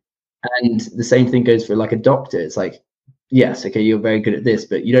 And the same thing goes for like a doctor. It's like, yes, okay, you're very good at this,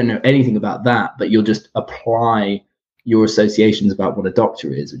 but you don't know anything about that, but you'll just apply your associations about what a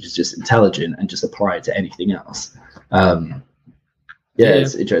doctor is, which is just intelligent, and just apply it to anything else.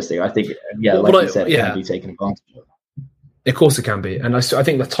 It's interesting. I think, like you said, it can be taken advantage of. Of course it can be. And I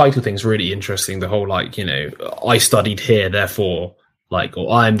think the title thing's really interesting. The whole, like, you know, I studied here, therefore, like,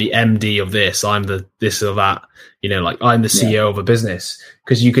 or I'm the MD of this, I'm the this or that, you know, like I'm the CEO of a business.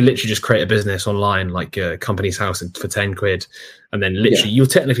 Because you could literally just create a business online, like a company's house for 10 quid. And then literally you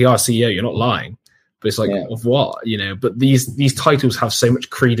technically are CEO, you're not lying. But it's like, of what, you know? But these titles have so much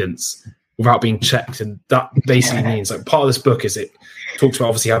credence without being checked. And that basically means, like, part of this book is it talks about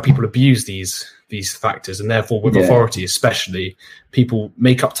obviously how people abuse these factors, and therefore with authority especially, people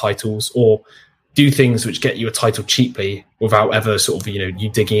make up titles or do things which get you a title cheaply without ever sort of, you know, you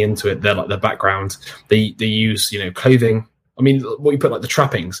digging into it. They're like their background. They use, you know, clothing. I mean, what you put, like the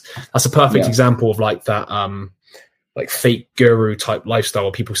trappings, that's a perfect example of like that like fake guru type lifestyle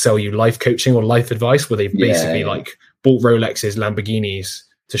where people sell you life coaching or life advice, where they've basically like bought Rolexes, Lamborghinis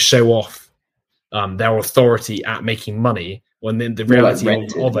to show off their authority at making money, when then the reality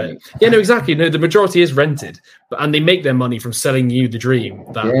of it. Yeah, no, exactly. No, the majority is rented, and they make their money from selling you the dream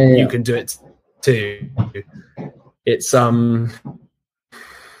that you can do it too. It's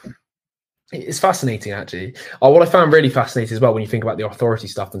fascinating, actually. What I found really fascinating as well, when you think about the authority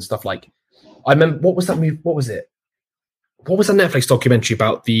stuff and stuff, like, I remember, what was that movie? What was it? What was that Netflix documentary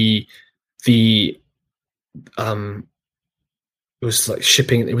about the it was like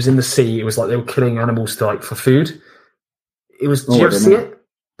shipping, it was in the sea, it was like they were killing animals to, like, for food. It was, did you ever see it?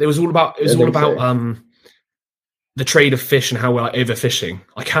 It was all about the trade of fish and how we're like overfishing.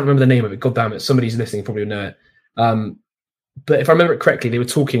 I can't remember the name of it. God damn it. Somebody's listening probably will know it. But if I remember it correctly, they were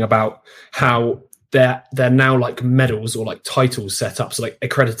talking about how they're now like medals or like titles set up. So like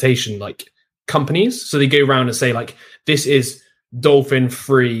accreditation, like companies. So they go around and say, like, this is dolphin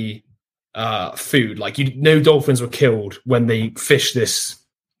free food. Like, no dolphins were killed when they fished this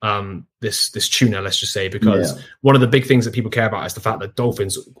tuna, let's just say, because one of the big things that people care about is the fact that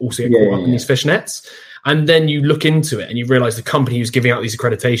dolphins also get caught up in these fish nets. And then you look into it and you realize the company who's giving out these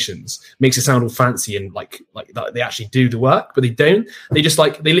accreditations makes it sound all fancy and like they actually do the work, but they don't. They just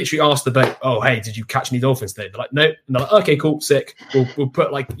they literally ask the boat, oh, hey, did you catch any dolphins today? They're like, no. And they're like, okay, cool, sick. We'll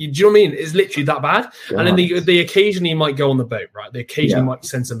put, like, do you know what I mean? It's literally that bad. And then they occasionally might go on the boat, right? They occasionally might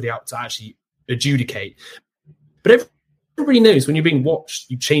send somebody out to actually adjudicate. But everybody knows when you're being watched,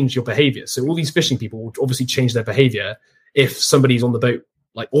 you change your behavior. So all these fishing people will obviously change their behavior if somebody's on the boat,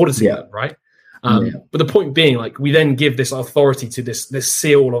 like, auditing them, right? But the point being, like, we then give this authority to this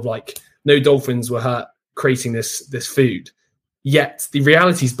seal of, like, no dolphins were hurt creating this food. Yet the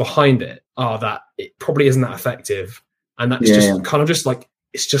realities behind it are that it probably isn't that effective, and that's just kind of just like,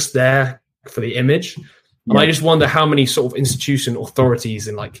 it's just there for the image. And I just wonder how many sort of institution authorities,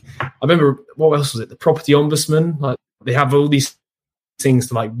 and, like, I remember, what else was it? The property ombudsman, like, they have all these things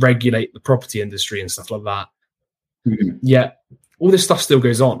to, like, regulate the property industry and stuff like that. Yeah. All this stuff still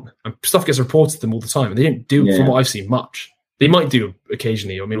goes on, and stuff gets reported to them all the time, and they don't do, from what I've seen, much. They might do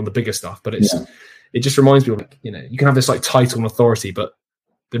occasionally, I mean, on the bigger stuff, but it just reminds me of, like, you know, you can have this, like, title and authority, but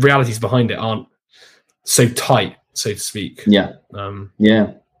the realities behind it aren't so tight, so to speak. No,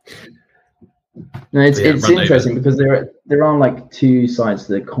 it's interesting because there are like two sides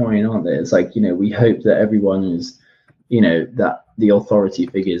to the coin, aren't there? It's like, you know, we hope that everyone is, you know, that the authority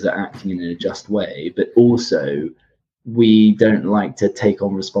figures are acting in a just way, but also we don't like to take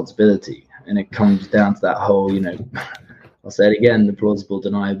on responsibility, and it comes down to that whole, you know, I'll say it again, the plausible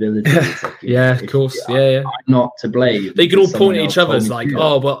deniability. Like, of course. I'm not to blame. They can all point at each other. It's like,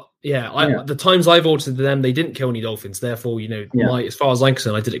 oh, but the times I've audited them, they didn't kill any dolphins. Therefore, you know, as far as I'm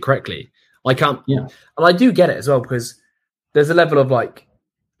concerned, I did it correctly. I can't. And I do get it as well, because there's a level of, like,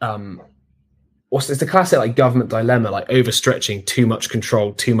 it's the classic, like, government dilemma, like overstretching, too much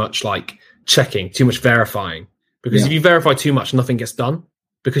control, too much, like, checking, too much verifying. Because if you verify too much, nothing gets done.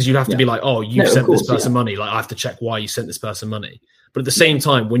 Because you'd have to be like, oh, you sent this person money. Like, I have to check why you sent this person money. But at the same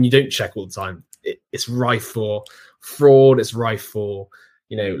time, when you don't check all the time, it's rife for fraud. It's rife for,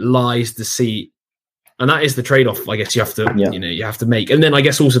 you know, lies, deceit. And that is the trade-off, I guess, you have to, you know, you have to make. And then I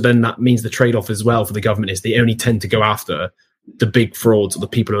guess also then that means the trade-off as well for the government is they only tend to go after the big frauds or the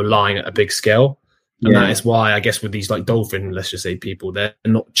people who are lying at a big scale. And that is why, I guess, with these like dolphin, let's just say people, they're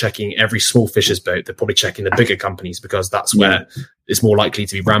not checking every small fisher's boat. They're probably checking the bigger companies because that's where it's more likely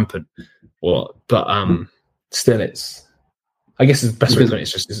to be rampant. Still, it's, I guess the best way to put it,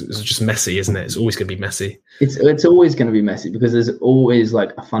 it's just messy, isn't it? It's always going to be messy. It's always going to be messy because there's always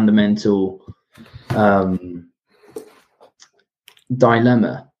like a fundamental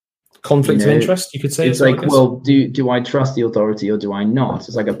dilemma. Conflict of interest, you could say. It's like, well, do I trust the authority or do I not?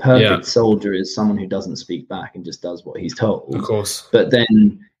 It's like a perfect soldier is someone who doesn't speak back and just does what he's told. Of course. But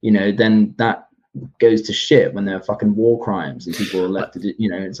then, then that goes to shit when there are fucking war crimes and people are left to do,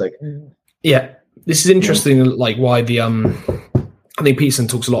 it's like... Yeah, this is interesting, like why the... I think Peterson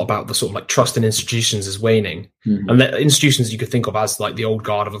talks a lot about the sort of like trust in institutions is waning. And the institutions you could think of as like the old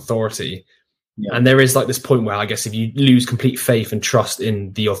guard of authority. Yeah. And there is like this point where I guess if you lose complete faith and trust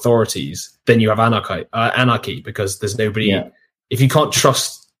in the authorities, then you have anarchy because there's nobody. Yeah. If you can't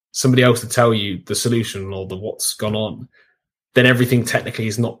trust somebody else to tell you the solution or what's gone on, then everything technically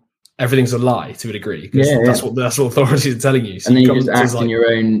is not. Everything's a lie to a degree. That's what authorities are telling you. So and then you just act in your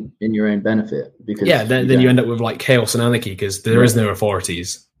own benefit because then you end up with like chaos and anarchy because there is no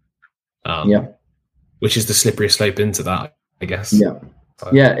authorities. Which is the slippery slope into that, I guess. Yeah.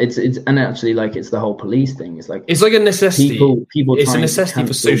 Yeah, it's and actually like it's the whole police thing. It's like a necessity. People it's a necessity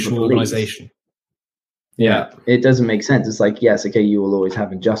for social organization. Yeah, it doesn't make sense. It's like, yes, okay, you will always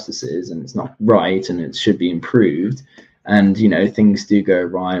have injustices, and it's not right, and it should be improved. And things do go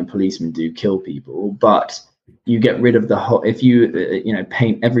awry, and policemen do kill people. But you get rid of the whole. If you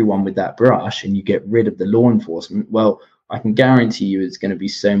paint everyone with that brush, and you get rid of the law enforcement, well, I can guarantee you it's going to be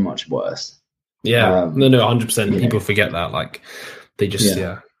so much worse. Yeah, no, 100%. People forget that, like. They just,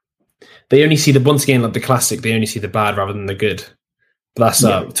 they only see once again, like the classic, they only see the bad rather than the good. But that's,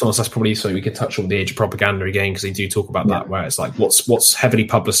 Thomas, that's probably something we could touch on the age of propaganda again, because they do talk about that, where it's like what's heavily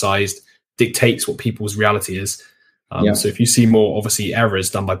publicized dictates what people's reality is. So if you see more, obviously,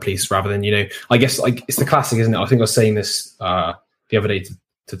 errors done by police rather than, I guess like it's the classic, isn't it? I think I was saying this the other day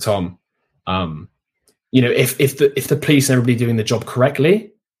to Tom. If the police and everybody doing the job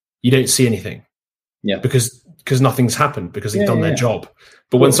correctly, you don't see anything. Yeah. Because nothing's happened because they've done their job.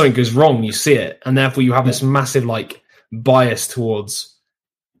 But when something goes wrong, you see it. And therefore you have this massive like bias towards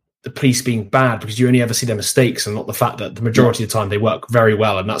the police being bad because you only ever see their mistakes and not the fact that the majority of the time they work very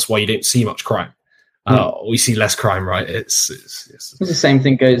well. And that's why you don't see much crime. We see less crime, right? It's the same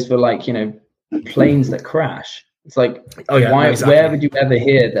thing goes for like, planes that crash. It's like, where would you ever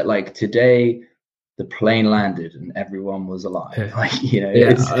hear that like today the plane landed and everyone was alive? You're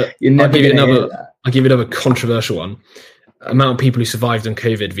never going to hear that. I'll give you another controversial one. Amount of people who survived on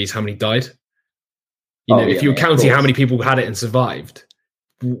COVID versus how many died. If you were counting how many people had it and survived,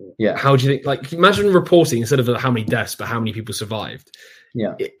 how do you think? Like, imagine reporting instead of how many deaths, but how many people survived.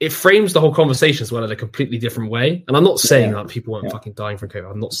 Yeah, it frames the whole conversation as well in a completely different way. And I'm not saying that people weren't fucking dying from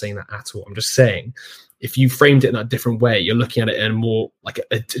COVID. I'm not saying that at all. I'm just saying if you framed it in a different way, you're looking at it in a more like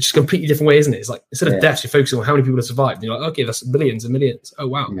a just completely different way, isn't it? It's like instead of deaths, you're focusing on how many people have survived. And you're like, okay, that's millions and millions. Oh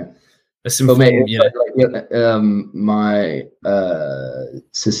wow. Yeah. My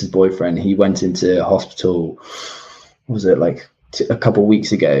sister's boyfriend, he went into hospital. What was it like a couple of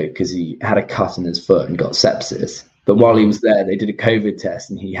weeks ago because he had a cut in his foot and got sepsis. But while he was there, they did a COVID test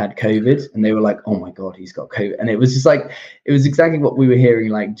and he had COVID, and they were like, "Oh my God, he's got COVID!" And it was just like, it was exactly what we were hearing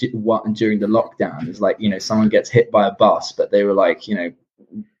like during the lockdown. It's like someone gets hit by a bus, but they were like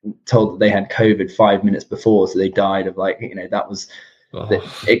told that they had COVID 5 minutes before, so they died of like that was.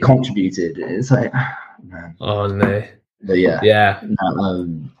 It contributed. It's like, man. Oh no. But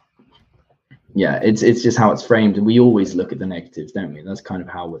it's just how it's framed, and we always look at the negatives, don't we? That's kind of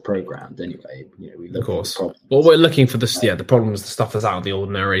how we're programmed, anyway. We look. Of course. Well, we're looking for this. The problem is the stuff that's out of the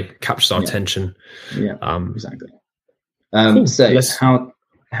ordinary, captures our attention. Yeah. Exactly. Cool. So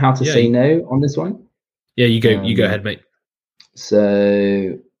how to say no on this one? Yeah, you go. You go ahead, mate.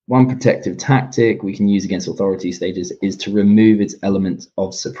 So. One protective tactic we can use against authority stages is to remove its element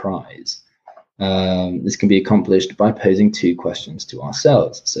of surprise. This can be accomplished by posing two questions to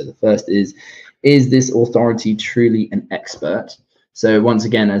ourselves. So the first is this authority truly an expert? So once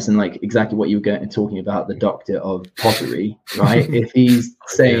again, as in like exactly what you were talking about, the doctor of pottery, right? If he's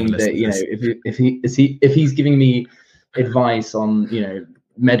saying that, if he's giving me advice on,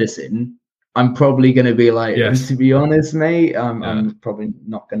 medicine, I'm probably going to be like, to be honest, mate, I'm probably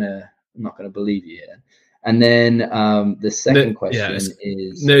not gonna believe you here. And then the second question is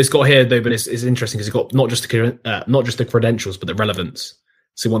it's got here though, but it's interesting because it's got not just the credentials, but the relevance.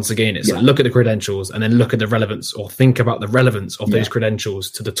 So once again, it's like, look at the credentials and then look at the relevance, or think about the relevance of those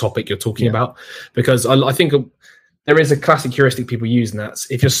credentials to the topic you're talking about. Because I think there is a classic heuristic people use, and that's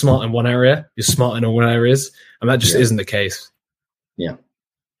if you're smart in one area, you're smart in all areas, and that just isn't the case. Yeah.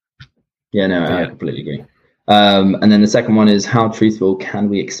 Yeah, no, I completely agree. And then the second one is, how truthful can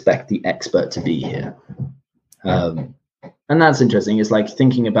we expect the expert to be here? And that's interesting. It's like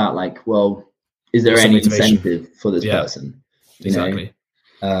thinking about like, well, is there any incentive for this person? Exactly.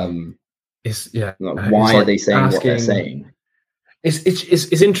 Why are they saying what they're saying?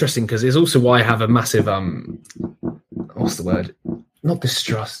 It's interesting because it's also why I have a massive what's the word? Not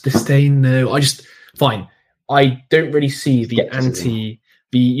distrust, disdain. No, I don't really see the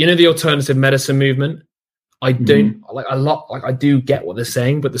the alternative medicine movement. I don't I do get what they're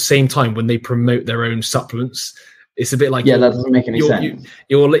saying, but at the same time, when they promote their own supplements, it's a bit like that doesn't make any sense.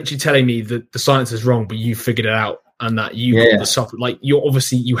 You're literally telling me that the science is wrong, but you figured it out, and that you got the supplement. Like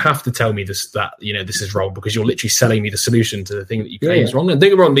you have to tell me this is wrong, because you're literally selling me the solution to the thing that you claim is wrong. And don't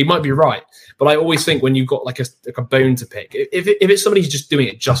get me wrong, they might be right, but I always think when you've got like a bone to pick, if it's somebody who's just doing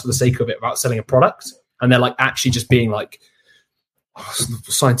it just for the sake of it, without selling a product, and they're like actually just being like,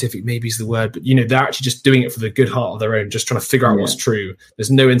 scientific maybe is the word, but they're actually just doing it for the good heart of their own, just trying to figure out what's true.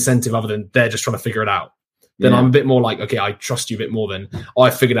 There's no incentive other than they're just trying to figure it out. Then I'm a bit more like, okay, I trust you a bit more than I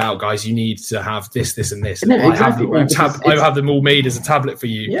figured out, guys, you need to have this, and this. No, exactly. I have them all made as a tablet for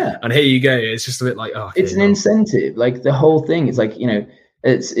you. Yeah. And here you go. It's just a bit like, it's an incentive. Like the whole thing is like,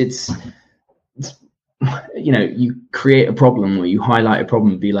 it's you create a problem, or you highlight a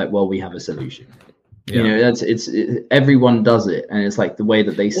problem and be like, well, we have a solution. Yeah. Everyone does it, and it's like the way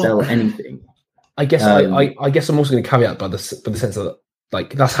that they sell anything. I guess I guess I'm also going to caveat by the sense that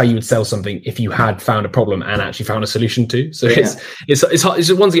like that's how you would sell something if you had found a problem and actually found a solution to. So it's hard.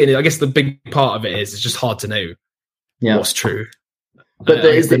 It's once again, I guess the big part of it is it's just hard to know what's true. But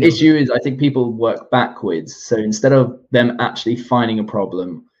the issue is, I think people work backwards. So instead of them actually finding a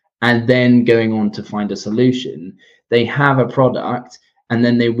problem and then going on to find a solution, they have a product and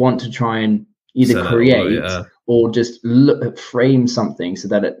then they want to try and either create or just frame something so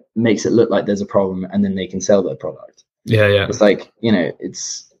that it makes it look like there's a problem, and then they can sell their product. It's like,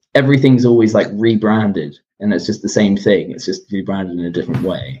 it's everything's always like rebranded, and it's just the same thing. It's just rebranded in a different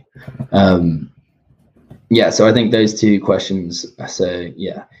way. So I think those two questions. So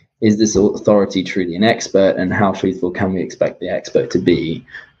is this authority truly an expert, and how truthful can we expect the expert to be?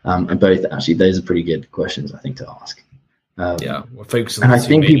 And both, actually, those are pretty good questions, I think, to ask. We're focusing. And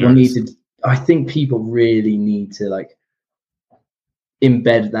I think people really need to like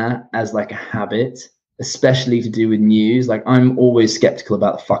embed that as like a habit, especially to do with news. Like, I'm always skeptical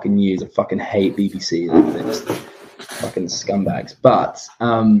about the fucking news. I fucking hate BBC. They're just fucking scumbags. But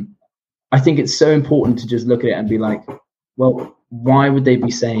I think it's so important to just look at it and be like, well, why would they be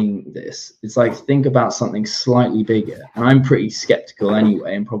saying this? It's like, think about something slightly bigger. And I'm pretty skeptical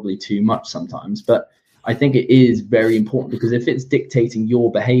anyway, and probably too much sometimes. But I think it is very important, because if it's dictating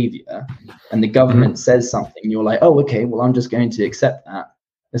your behavior and the government says something, you're like, oh, okay, well, I'm just going to accept that.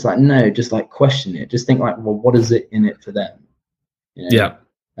 It's like, no, just like question it. Just think like, well, what is it in it for them?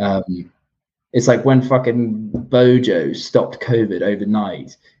 It's like when fucking Bojo stopped COVID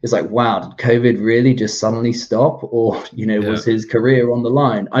overnight. It's like, wow, did COVID really just suddenly stop? Or, was his career on the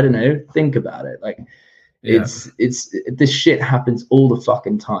line? I don't know. Think about it. Like, it's this shit happens all the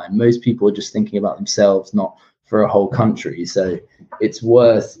fucking time. Most people are just thinking about themselves, not for a whole country. So it's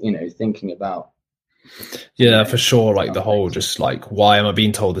worth, thinking about. Yeah, for sure. Like the whole, just like, why am I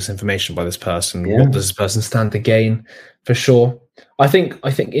being told this information by this person? What does this person stand to gain? For sure. I think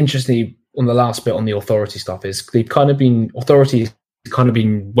interestingly, on the last bit on the authority stuff, is authority has kind of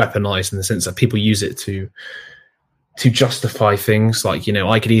been weaponized in the sense that people use it to justify things. Like,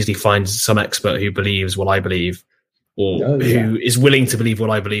 I could easily find some expert who believes what I believe, or who is willing to believe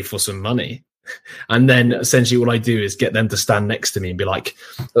what I believe for some money. And then essentially what I do is get them to stand next to me and be like,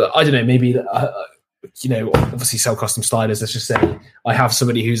 I don't know, maybe, obviously sell custom sliders. Let's just say I have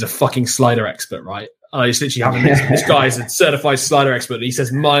somebody who's a fucking slider expert, right? I just literally have this guy's a certified slider expert, and he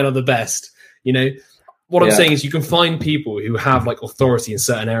says mine are the best. What I'm saying is, you can find people who have like authority in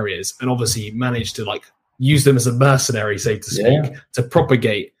certain areas, and obviously manage to like use them as a mercenary, so to speak, to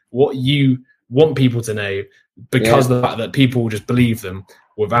propagate what you want people to know, because of the fact that people just believe them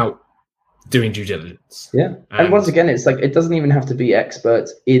without doing due diligence. And once again, it's like, it doesn't even have to be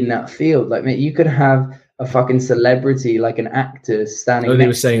experts in that field. Like, mate, you could have a fucking celebrity, like an actor, standing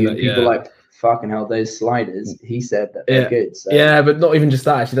next to you, and people like, fucking hell, those sliders, he said that they're good. So. Yeah, but not even just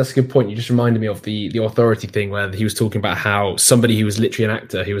that, actually. That's a good point. You just reminded me of the authority thing, where he was talking about how somebody who was literally an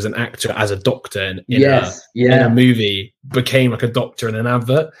actor, he was an actor as a doctor in a movie, became like a doctor in an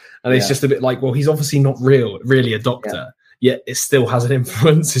advert. And it's just a bit like, well, he's obviously not really a doctor. yet it still has an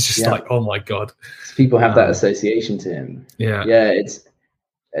influence. It's just like, oh my God. People have that association to him. Yeah.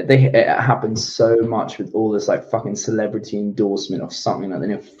 It happens so much with all this like fucking celebrity endorsement of something that they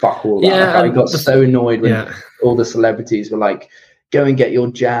know fuck all about. Yeah, like, I got so annoyed when all the celebrities were like, go and get your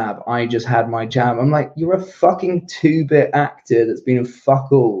jab. I just had my jab. I'm like, you're a fucking 2-bit actor that's been a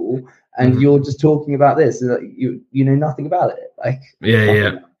fuck all, and you're just talking about this. And like, you know nothing about it. Like,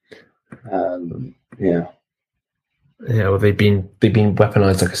 yeah. Well, they've been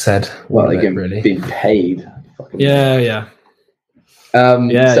weaponized, like I said. Well, they've been paid. Yeah. On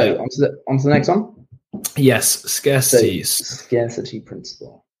to the next one. Yes, scarcity. Scarcity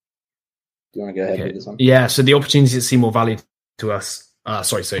principle. Do you want to go ahead with this one? Yeah. So the opportunities that seem more valuable to us.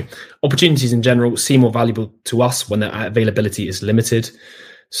 Opportunities in general seem more valuable to us when their availability is limited.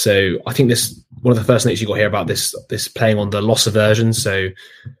 So I think one of the first notes you got here about this playing on the loss aversion. So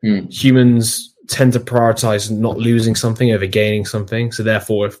humans tend to prioritize not losing something over gaining something. So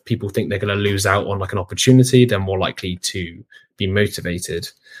therefore, if people think they're going to lose out on like an opportunity, they're more likely to be motivated.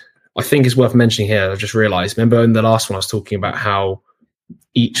 I think it's worth mentioning here, I've just realized, remember in the last one I was talking about how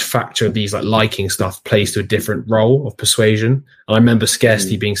each factor of these like liking stuff plays to a different role of persuasion. And I remember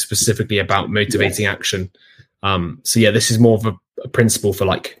scarcity being specifically about motivating action. So this is more of a principle for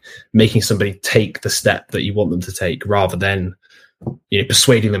like making somebody take the step that you want them to take rather than,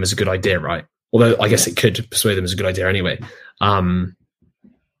 persuading them is a good idea, right? Although I guess it could persuade them as a good idea anyway. What are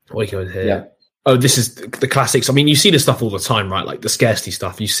you going here? Yeah. Oh, this is the classics. I mean, you see this stuff all the time, right? Like the scarcity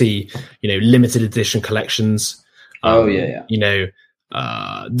stuff. You see, limited edition collections. These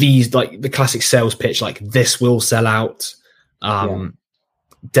like the classic sales pitch, like this will sell out.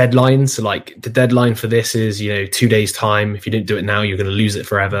 Deadlines. So like the deadline for this is, 2 days time. If you didn't do it now, you're going to lose it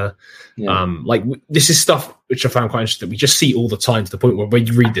forever. This is stuff which I found quite interesting. We just see all the time to the point where when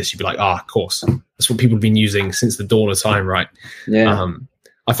you read this, you'd be like, of course, that's what people have been using since the dawn of time, right?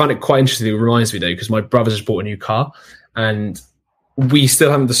 I found it quite interesting. It reminds me though, because my brother just bought a new car and we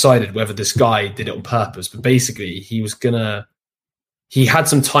still haven't decided whether this guy did it on purpose, but basically he had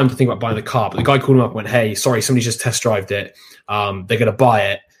some time to think about buying the car, but the guy called him up and went, hey, sorry, somebody just test drived it. They're going to buy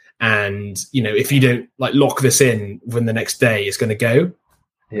it. And, if you don't like lock this in within the next day, it's going to go.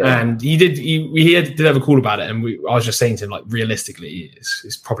 And he did have a call about it. And I was just saying to him, like, realistically,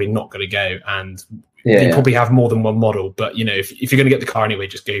 it's probably not going to go. And you probably have more than one model, but if you're going to get the car anyway,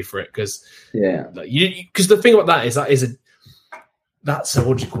 just go for it. Because the thing about that is that's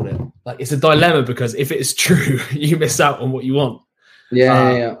what do you call it? Like, it's a dilemma because if it's true, you miss out on what you want.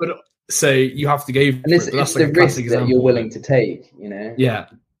 But so you have to go. And it's the risk that you're willing to take, Yeah.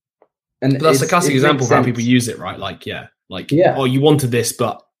 And that's a classic example of how people use it, right? Oh, you wanted this,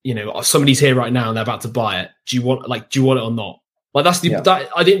 but somebody's here right now and they're about to buy it. Do you want it or not? Like that's that.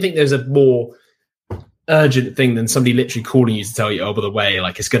 I didn't think there's a more urgent thing than somebody literally calling you to tell you, oh, by the way,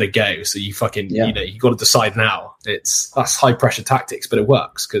 like it's gonna go. So you fucking, you got to decide now. That's high pressure tactics, but it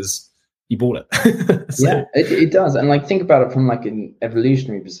works because you bought it. So. It does. And like think about it from like an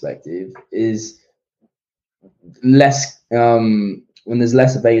evolutionary perspective, is less when there's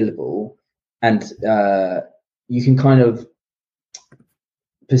less available, and you can kind of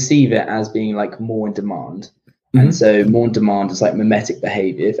perceive it as being like more in demand. And so more in demand is like mimetic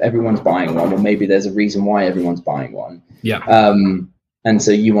behavior. If everyone's buying one, or maybe there's a reason why everyone's buying one. And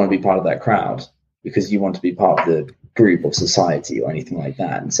so you want to be part of that crowd because you want to be part of the group of society or anything like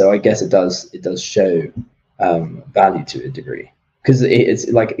that. And so I guess it does show value to a degree, because it's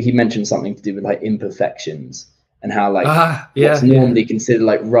like he mentioned something to do with like imperfections and how like what's normally considered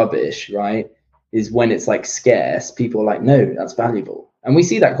like rubbish, right, is when it's like scarce, people are like, no, that's valuable. And we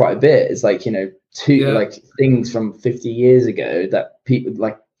see that quite a bit. It's like, like things from 50 years ago that people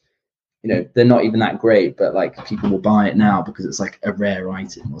like, they're not even that great, but like people will buy it now because it's like a rare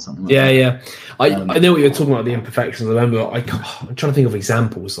item or something like that. I know what you're talking about, the imperfections. I remember I'm trying to think of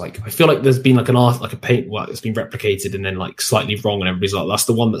examples. Like I feel like there's been like an art, like a paintwork that's been replicated and then like slightly wrong, and everybody's like, that's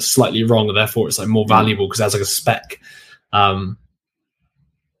the one that's slightly wrong, and therefore it's like more valuable because it has like a spec. I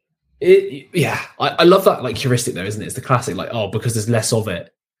love that like heuristic though, isn't it? It's the classic like, because there's less of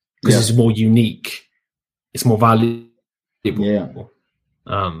it, because it's more unique, it's more valuable.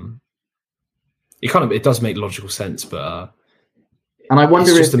 It does make logical sense, but and I wonder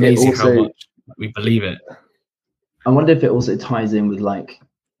it's just if amazing also, how much we believe it. I wonder if it also ties in with like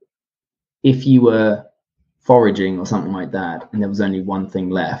if you were foraging or something like that and there was only one thing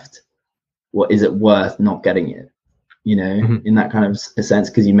left, what is it worth not getting it? In that kind of a sense,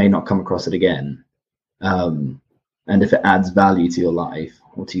 because you may not come across it again. And if it adds value to your life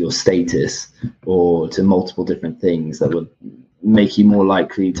or to your status or to multiple different things that would make you more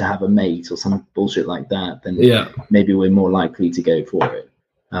likely to have a mate or some bullshit like that, then maybe we're more likely to go for it.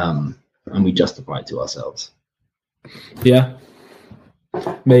 And we justify it to ourselves. Yeah,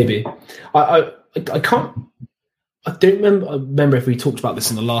 maybe. I don't remember if we talked about this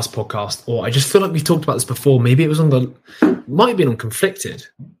in the last podcast, or I just feel like we talked about this before. Maybe it was might have been on Conflicted,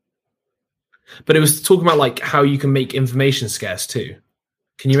 but it was talking about like how you can make information scarce too.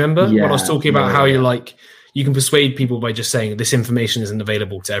 Can you remember when I was talking about how you're like, you can persuade people by just saying this information isn't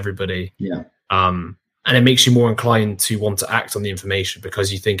available to everybody. Yeah. And it makes you more inclined to want to act on the information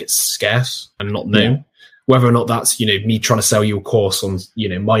because you think it's scarce and not known. Yeah. Whether or not that's, me trying to sell you a course on,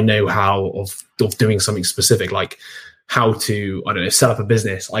 my know-how of doing something specific, like how to, I don't know, set up a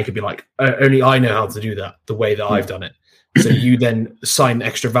business. I could be like, only I know how to do that the way that I've done it. So you then assign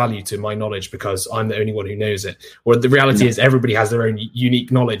extra value to my knowledge because I'm the only one who knows it. Or the reality is everybody has their own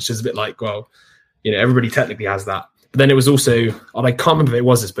unique knowledge. So it's a bit like, well, everybody technically has that. But then it was also, and I can't remember if it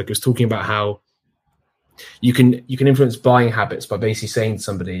was this book, it was talking about how you can influence buying habits by basically saying to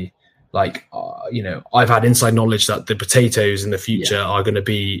somebody, like, I've had inside knowledge that the potatoes in the future are going to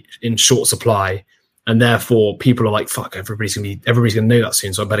be in short supply. And therefore people are like, fuck, everybody's going to know that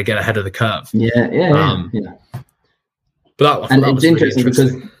soon. So I better get ahead of the curve. Yeah. But it's interesting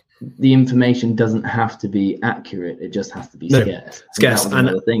because the information doesn't have to be accurate; it just has to be scarce. Scarce. And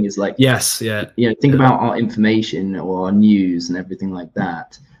another thing is like, think about our information or our news and everything like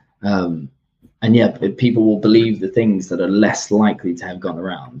that. People will believe the things that are less likely to have gone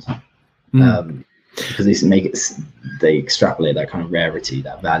around because they extrapolate that kind of rarity,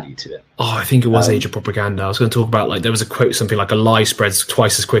 that value to it. Oh, I think it was Age of Propaganda. I was going to talk about like there was a quote, something like a lie spreads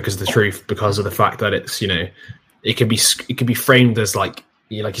twice as quick as the truth because of the fact that it's it can be framed as like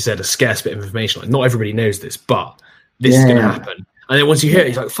you said, a scarce bit of information. Like not everybody knows this, but this is going to happen. And then once you hear it,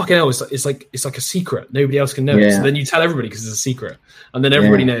 it's like fucking hell. It's like a secret. Nobody else can know it. So then you tell everybody because it's a secret, and then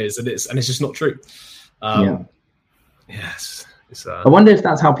everybody knows that it's just not true. Yes. I wonder if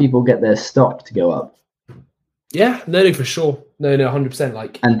that's how people get their stock to go up. Yeah, no, for sure. No, 100%.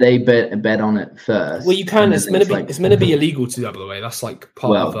 Like, and they bet on it first. Well, you can. It's meant to be illegal to, by the way. That's like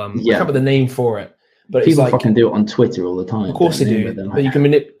part of. I can't remember the name for it. But people it's like, fucking do it on Twitter all the time. Of course they do, but you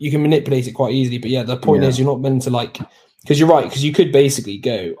can manipulate it quite easily. But yeah, the point is you're not meant to like, because you're right, because you could basically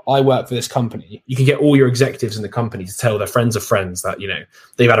go, I work for this company. You can get all your executives in the company to tell their friends of friends that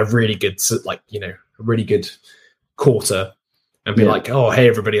they've had a really good really good quarter, and be like, oh hey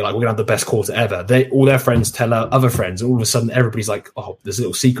everybody, like we're gonna have the best quarter ever. All their friends tell other friends, and all of a sudden everybody's like, oh, there's a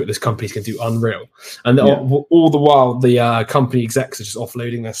little secret this company's gonna do unreal, and all the while the company execs are just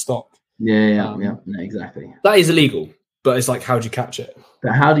offloading their stock. No, exactly. That is illegal, but it's like, how do you catch it?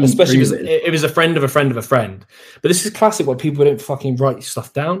 But how do you, especially because it was a friend of a friend of a friend. But this is classic where people don't fucking write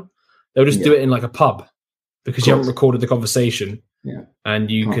stuff down; they'll just do it in like a pub because you haven't recorded the conversation. Yeah, and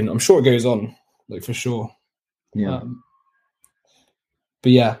you can. I'm sure it goes on, like for sure. Yeah,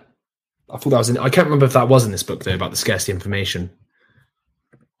 but yeah, I thought that was. I can't remember if that was in this book though about the scarcity information.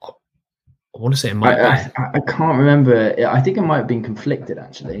 I want to say it might be. I can't remember. I think it might have been Conflicted,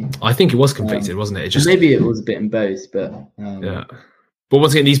 actually. I think it was Conflicted, wasn't it? Maybe it was a bit in both, but... yeah. But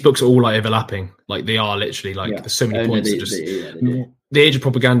once again, these books are all like overlapping. Like they are literally like, there's so many points. The Age of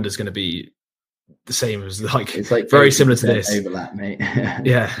Propaganda is going to be the same as like, it's like very similar to this. Overlap, mate.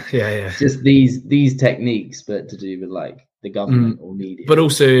 yeah. Just these techniques, but to do with like the government or media. But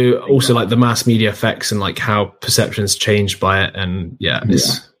also like the mass media effects and like how perceptions changed by it. And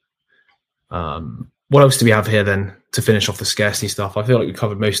it's... what else do we have here then to finish off the scarcity stuff? I feel like we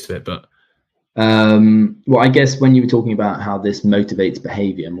covered most of it, but well, I guess when you were talking about how this motivates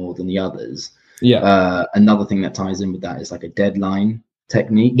behavior more than the others, another thing that ties in with that is like a deadline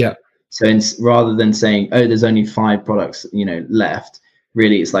technique. So rather than saying, oh, there's only 5 products left,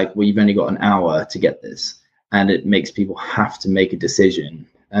 really it's like, well, you've only got an hour to get this, and it makes people have to make a decision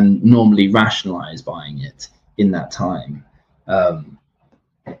and normally rationalize buying it in that time.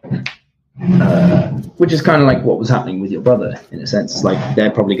 Which is kind of like what was happening with your brother in a sense. It's like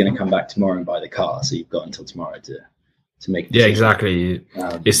they're probably going to come back tomorrow and buy the car, so you've got until tomorrow to make a decision. Exactly.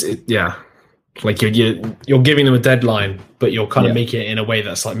 Like you're giving them a deadline, but you're kind of making it in a way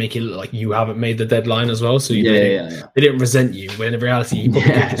that's like making it look like you haven't made the deadline as well, so they didn't resent you, when in reality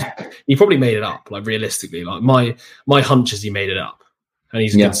he probably made it up. Like realistically, like my hunch is he made it up, and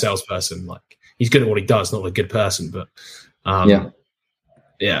he's a good salesperson. Like he's good at what he does, not a good person, but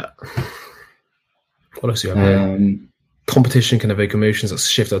what else do you have here? Competition can evoke emotions that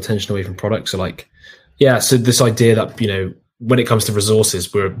shift our attention away from products. So like, so this idea that, when it comes to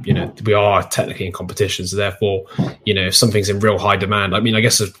resources, we are technically in competition. So therefore, if something's in real high demand, I mean, I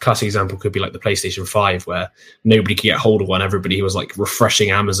guess a classic example could be like the PlayStation 5, where nobody could get hold of one. Everybody was like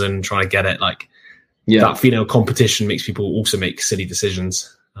refreshing Amazon, trying to get it. Like that feeling of competition makes people also make silly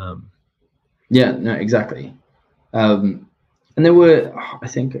decisions. Yeah, no, exactly. And there were, I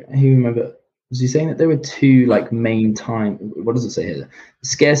think, who remember, was he saying that there were two like main time, what does it say here? The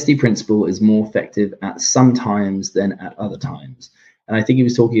scarcity principle is more effective at some times than at other times. And I think he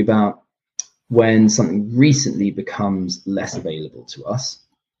was talking about when something recently becomes less available to us.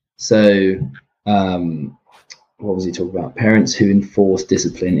 So what was he talking about? Parents who enforce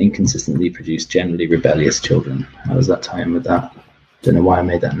discipline inconsistently produce generally rebellious children. How does that tie in with that? Don't know why I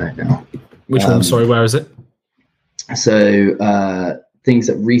made that note now. Which one? Sorry, where is it? So things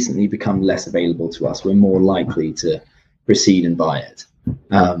that recently become less available to us, we're more likely to proceed and buy it.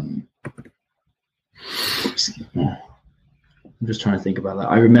 I'm just trying to think about that.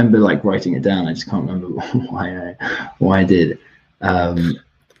 I remember like writing it down. I just can't remember why I did.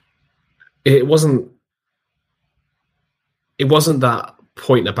 It wasn't that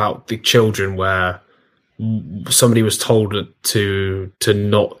point about the children where somebody was told to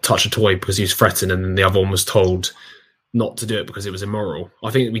not touch a toy because he was threatened, and then the other one was told not to do it because it was immoral.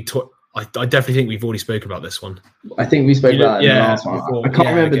 I think I definitely think we've already spoken about this one. I think we spoke about it in the last one. I can't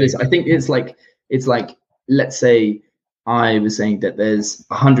remember this. I think it's like let's say I was saying that there's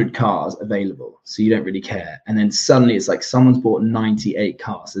 100 cars available, so you don't really care, and then suddenly it's like someone's bought 98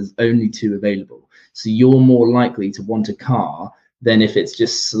 cars. There's only 2 available, so you're more likely to want a car than if it's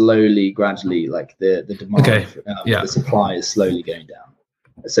just slowly, gradually, like the demand, the supply is slowly going down.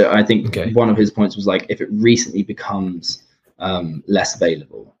 So I think one of his points was like, if it recently becomes less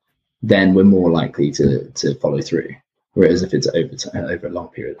available, then we're more likely to follow through. Whereas if it's over a long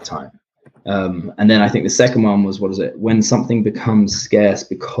period of time. And then I think the second one was, what is it? When something becomes scarce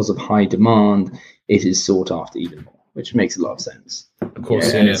because of high demand, it is sought after even more, which makes a lot of sense. Of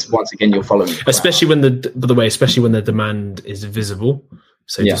course, and it's, once again, you're following. Especially when the demand is visible,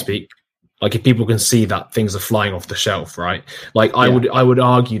 so to speak. Like if people can see that things are flying off the shelf, right? Like I would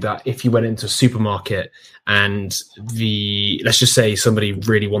argue that if you went into a supermarket and let's just say somebody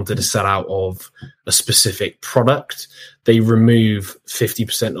really wanted to sell out of a specific product, they remove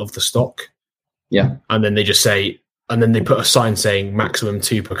 50% of the stock. Yeah. And then they just say, and then they put a sign saying maximum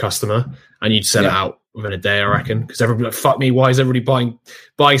 2 per customer, and you'd sell it out within a day, I reckon. Because everybody like, fuck me, why is everybody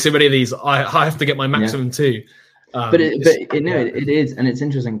buying so many of these? I have to get my maximum 2. But it is, and it's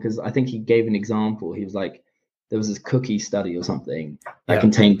interesting because I think he gave an example. He was like, there was this cookie study or something that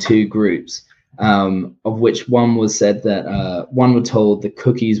contained 2 groups, of which one was said that one were told the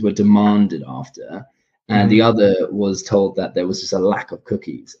cookies were demanded after, and the other was told that there was just a lack of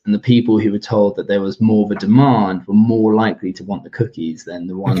cookies. And the people who were told that there was more of a demand were more likely to want the cookies than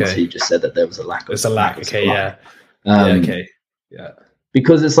the ones who just said that there was a lack of. There's a lack. Okay,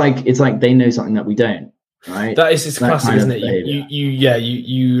 Because it's like they know something that we don't. Right, it's classic, isn't it?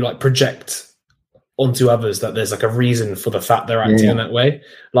 You like project onto others that there's like a reason for the fact they're acting in that way.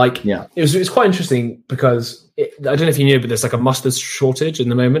 Like, it was quite interesting because I don't know if you knew, but there's like a mustard shortage in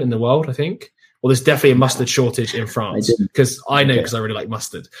the moment in the world. I think, well, there's definitely a mustard shortage in France because I know because I really like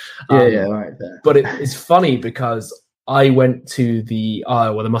mustard. Right. But it's funny because I went to the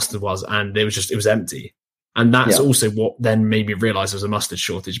aisle where the mustard was, and it was empty, and that's also what then made me realize there was a mustard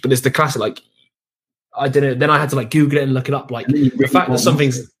shortage. But it's the classic like. I don't know. Then I had to like Google it and look it up. Like the fact that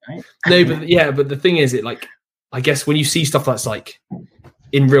something's but the thing is, it like I guess when you see stuff that's like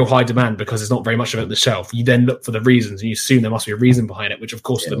in real high demand because there's not very much of it on the shelf, you then look for the reasons and you assume there must be a reason behind it. Which of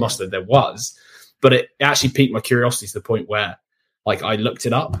course the mustard there was, but it actually piqued my curiosity to the point where like I looked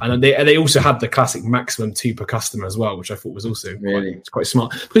it up, and they also had the classic maximum 2 per customer as well, which I thought was also quite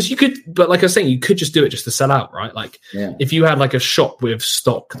smart because you could. But like I was saying, you could just do it just to sell out, right? Like if you had like a shop with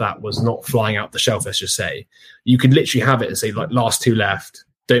stock that was not flying out the shelf, let's just say, you could literally have it and say like last 2 left,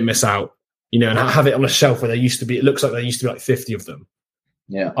 don't miss out, and have it on a shelf where there used to be. It looks like there used to be like 50 of them.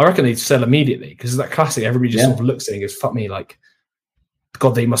 Yeah, I reckon they'd sell immediately because it's that classic. Everybody just sort of looks at it and goes, "Fuck me!" Like,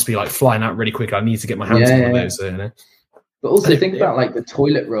 God, they must be like flying out really quick. I need to get my hands on one of those. So, But also think about like the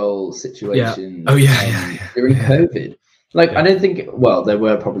toilet roll situation. During COVID. Like I don't think. Well, there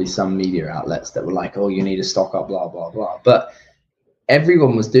were probably some media outlets that were like, "Oh, you need to stock up, blah blah blah." But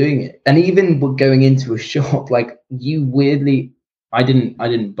everyone was doing it, and even going into a shop, like you weirdly, I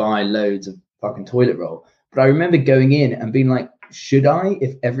didn't buy loads of fucking toilet roll, but I remember going in and being like, "Should I?"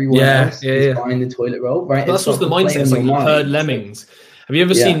 If everyone else is buying the toilet roll, right? That's what's the mindset. It's like herd lemmings. Have you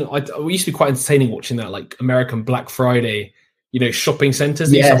ever seen? It used to be quite entertaining watching that, like American Black Friday shopping centres.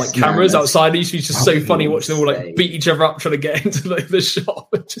 They used to have like cameras outside. It used to be just so funny watching them all like beat each other up trying to get into like the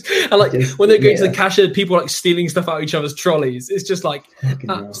shop. And like when they're going to the cashier, people are like stealing stuff out of each other's trolleys. It's just like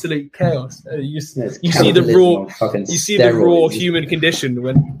absolute chaos. You see the raw human condition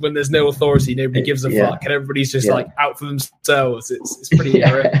when there's no authority, nobody gives a fuck, and everybody's just like out for themselves. It's pretty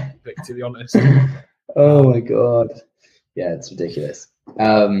horrific, to be honest. Oh my god. Yeah, it's ridiculous.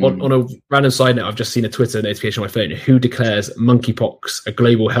 On a random side note, I've just seen a Twitter notification on my phone. Who declares monkeypox a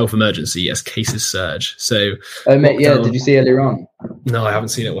global health emergency as cases surge? So, did you see earlier on? No, I haven't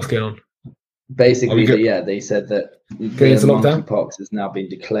seen it. What's going on? Basically, they said that monkeypox has now been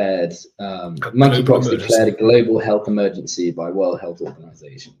declared. Monkeypox declared a global health emergency by World Health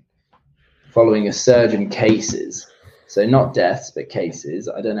Organization, following a surge in cases. So not deaths, but cases.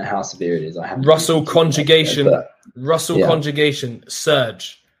 I don't know how severe it is. Russell conjugation,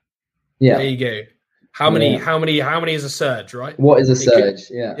 surge. Yeah. There you go. How many is a surge, right? What is a surge?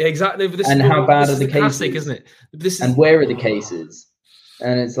 Yeah, exactly. But how bad are the cases? Classic, isn't it? And where are the cases?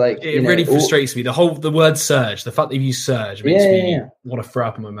 And it's like it really frustrates me. The word surge, the fact that you use surge makes me want to throw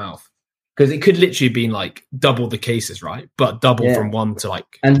up in my mouth. Because it could literally have been like double the cases, right? But double from 1 to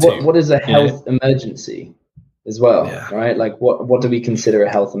like. And what is a health emergency? As well, right? Like, what do we consider a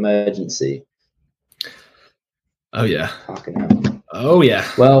health emergency? Oh yeah. Fucking hell. Oh yeah.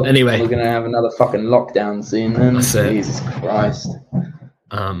 Well, anyway, we're gonna have another fucking lockdown soon. Then Jesus Christ.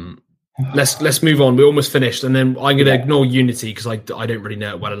 Let's move on. We're almost finished, and then I'm gonna ignore Unity because I don't really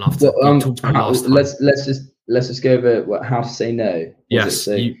know it well enough to talk about last time. Let's just go over how to say no. Yes.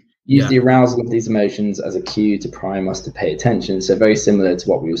 Use the arousal of these emotions as a cue to prime us to pay attention. So very similar to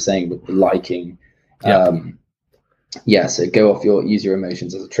what we were saying with the liking. So use your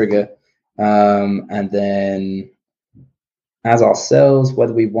emotions as a trigger, and then ask ourselves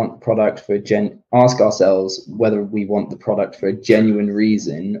whether we want the product for a genuine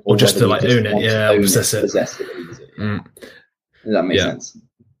reason, or just to like own it, possess it. Does that make sense?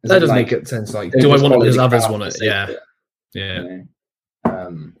 That does make sense. Like, do I want it because others want it? Yeah.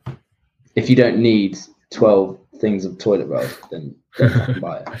 If you don't need 12 things of toilet roll, then don't fucking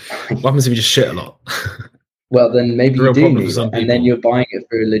buy it. What happens if you just shit a lot? Well, then maybe you do need it, and then you're buying it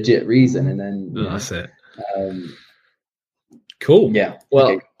for a legit reason, and then that's it. Cool. Yeah.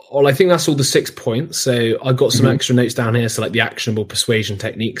 Well, I think that's all the 6 points. So I've got some extra notes down here, so like the actionable persuasion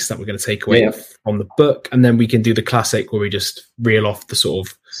techniques that we're going to take away from the book, and then we can do the classic where we just reel off the sort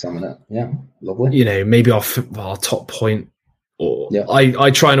of summon it. Yeah, lovely. Maybe our top point. Or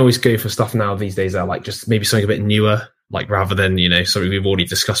I try and always go for stuff now these days that are like just maybe something a bit newer, like rather than something we've already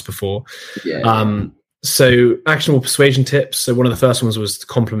discussed before. So actionable persuasion tips. So one of the first ones was to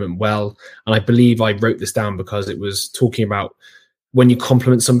compliment well, and I believe I wrote this down because it was talking about when you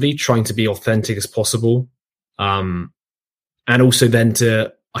compliment somebody, trying to be authentic as possible, and also then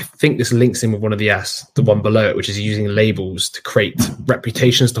I think this links in with one of the one below it, which is using labels to create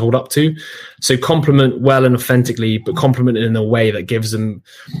reputations to hold up to. So compliment well and authentically, but compliment it in a way that gives them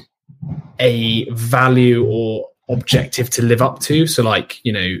a value or objective to live up to. So like,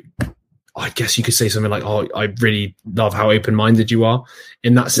 I guess you could say something like, oh, I really love how open-minded you are.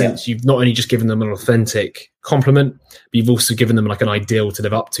 In that sense, you've not only just given them an authentic compliment, but you've also given them like an ideal to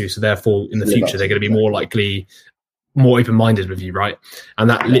live up to. So therefore, in the future, they're going to be more likely, more open-minded with you, right? And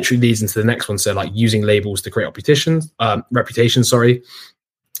that literally leads into the next one. So like using labels to create reputation.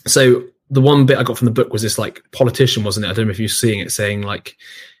 So the one bit I got from the book was this like politician, wasn't it? I don't know if you're seeing it, saying like,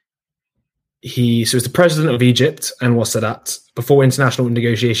 so it's the president of Egypt, Anwar Sadat, before international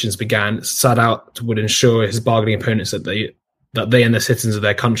negotiations began, Sadat would ensure his bargaining opponents that they and the citizens of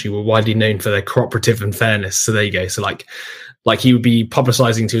their country were widely known for their cooperative and fairness. So there you go. So like he would be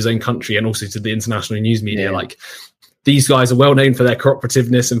publicizing to his own country and also to the international news media, like these guys are well known for their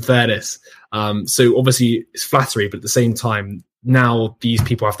cooperativeness and fairness. So obviously it's flattery, but at the same time, now these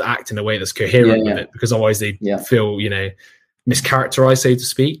people have to act in a way that's coherent with it, because otherwise they feel, mischaracterized, so to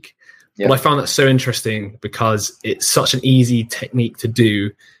speak. Yeah. But I found that so interesting because it's such an easy technique to do.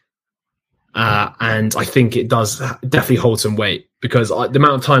 And I think it does definitely hold some weight, because the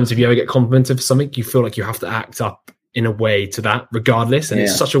amount of times if you ever get complimented for something, you feel like you have to act up in a way to that regardless. And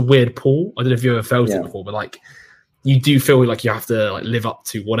it's such a weird pull. I don't know if you ever felt it before, but like you do feel like you have to like live up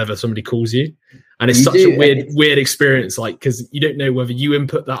to whatever somebody calls you. And it's such a weird experience, like, because you don't know whether you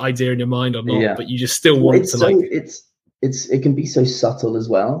input that idea in your mind or not, but you just still want to it can be so subtle as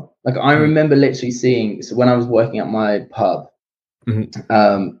well. Like I remember literally seeing, so when I was working at my pub, you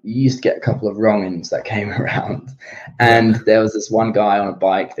used to get a couple of wrong-ins that came around, and there was this one guy on a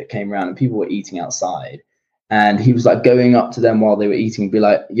bike that came around and people were eating outside, and he was like going up to them while they were eating, be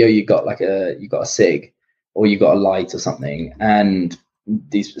like, yo, you got a cig? or you got a light or something, and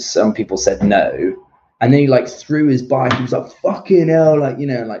some people said no, and then he like threw his bike. He was like, fucking hell, like, you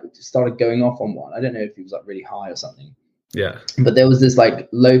know, like started going off on one. I don't know if he was like really high or something. Yeah. But there was this like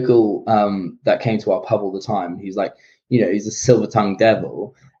local that came to our pub all the time. He's like, you know, he's a silver-tongued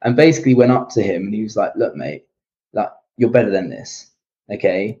devil, and basically went up to him and he was like, look, mate, like, you're better than this,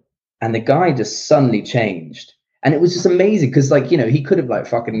 okay? And the guy just suddenly changed. And it was just amazing because, like, you know, he could have like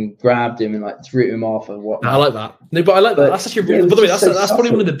fucking grabbed him and like threw him off and whatnot. I like that. No, but I like that. That's actually really, by the way, that's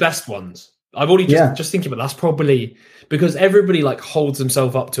probably one of the best ones. I've already just thinking about that's probably because everybody like holds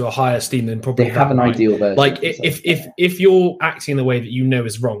themselves up to a higher esteem than probably they have an ideal version. Like if you're acting the way that you know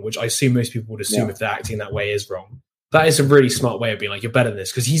is wrong, which I assume most people would assume if they're acting that way is wrong, that is a really smart way of being like, you're better than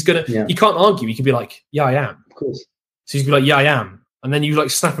this, because he can't argue. He can be like, yeah, I am. Of course. So he's be like, yeah, I am. And then you like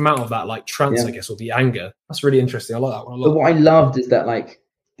snap him out of that like trance, I guess, or the anger. That's really interesting. I like that one a lot. But what I loved is that like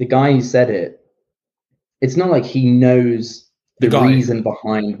the guy who said it, it's not like he knows the reason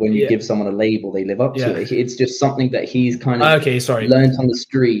behind when you give someone a label they live up to it. It's just something that he's kind of learned on the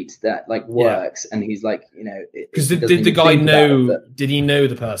street that like works, and he's like, you know, because did the guy know? Did he know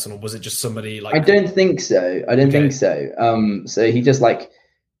the person, or was it just somebody like? I don't think so. Think so. So he just like.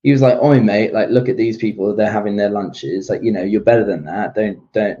 He was like, "Oi, mate! Like, look at these people. They're having their lunches. Like, you know, you're better than that.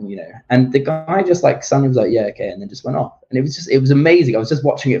 Don't, you know." And the guy just like suddenly was like, "Yeah, okay," and then just went off. And it was amazing. I was just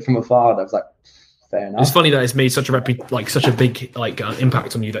watching it from afar, and I was like, "Fair enough." It's funny that it's made such a big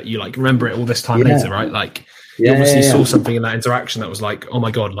impact on you that you like remember it all this time later, right? Like, you obviously saw something in that interaction that was like, "Oh my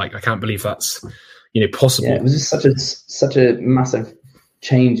god!" Like, I can't believe that's possible. Yeah, it was just such a massive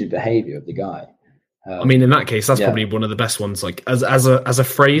change in behavior of the guy. I mean, in that case, that's probably one of the best ones. Like as a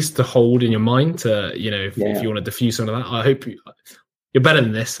phrase to hold in your mind, to if you want to diffuse some of that. I hope you're better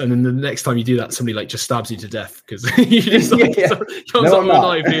than this, and then the next time you do that, somebody like just stabs you to death because you just like comes up with a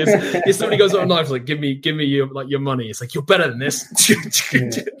knife. If somebody goes up with a knife, like give me your money. It's like, you're better than this.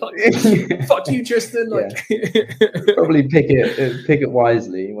 Like, fuck you, Tristan. Like probably pick it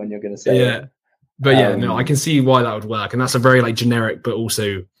wisely when you're going to say it. But I can see why that would work, and that's a very like generic, but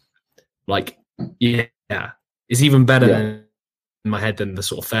also like. Yeah, it's even better in my head than the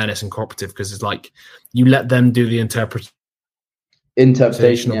sort of fairness and cooperative, because it's like you let them do the interpretation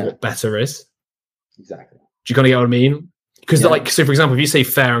of what better is. Exactly. Do you kind of get what I mean? Because like, so for example, if you say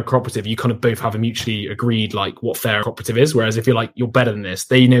fair and cooperative, you kind of both have a mutually agreed like what fair and cooperative is. Whereas if you're like, you're better than this,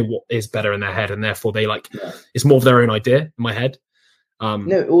 they know what is better in their head, and therefore they like it's more of their own idea in my head.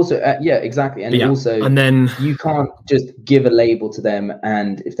 No, also, exactly. And then you can't just give a label to them,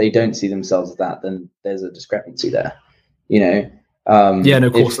 and if they don't see themselves as that, then there's a discrepancy there, you know? No,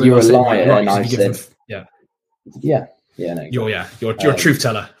 of course. If you're a liar, and I said, no, you're a truth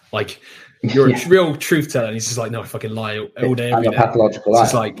teller. Like, you're a real truth teller, and he's just like, no, I fucking lie all day, every day. I'm a pathological liar.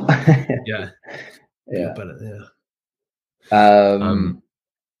 It's like,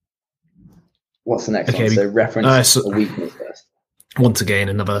 what's the next one? So reference a weakness first. Once again,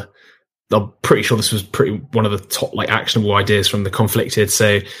 I'm pretty sure this was one of the top like actionable ideas from the Conflicted.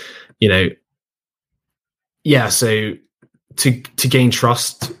 So, so to gain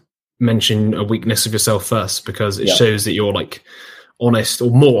trust, mention a weakness of yourself first, because it shows that you're like honest,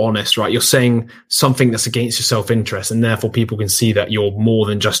 or more honest, right? You're saying something that's against your self-interest, and therefore people can see that you're more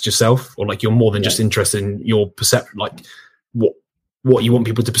than just yourself, or like you're more than just interested in your perception, like what you want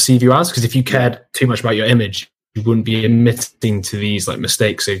people to perceive you as. Because if you cared too much about your image, you wouldn't be admitting to these like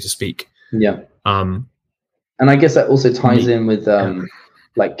mistakes, so to speak. And I guess that also ties in with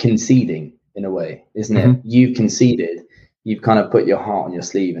like conceding in a way, isn't it? You've conceded, you've kind of put your heart on your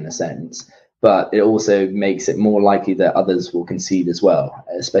sleeve in a sense, but it also makes it more likely that others will concede as well,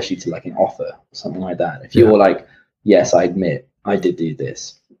 especially to like an offer or something like that. If you're like, yes, I admit I did do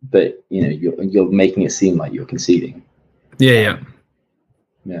this, but you're making it seem like you're conceding.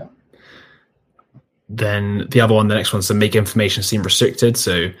 Then the other one, the next one's to make information seem restricted.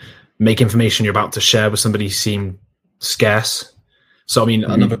 So make information you're about to share with somebody seem scarce. So, I mean,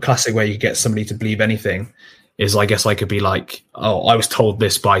 another classic way you get somebody to believe anything is, I guess I could be like, oh, I was told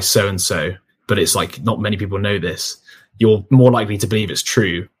this by so-and-so, but it's like not many people know this. You're more likely to believe it's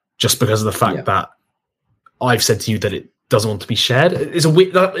true just because of the fact that I've said to you that it doesnn't want to be shared. It's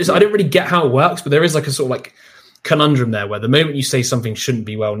I don't really get how it works, but there is like a sort of like conundrum there where the moment you say something shouldn't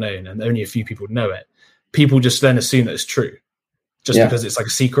be well known and only a few people know it, people just then assume that it's true just because it's like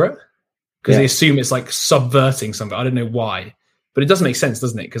a secret, because they assume it's like subverting something. I don't know why, but it doesn't make sense,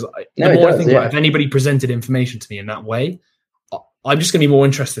 doesn't it? Because the more I think about it, if anybody presented information to me in that way, I'm just going to be more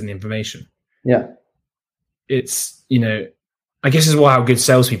interested in the information. It's, I guess this is why how good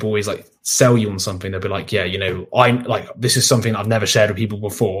salespeople always like sell you on something. They'll be like, I'm like, this is something I've never shared with people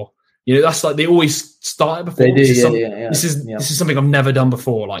before, You know, that's like they always start it before. They do, this is something I've never done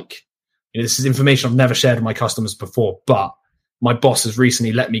before. Like, you know, this is information I've never shared with my customers before, but my boss has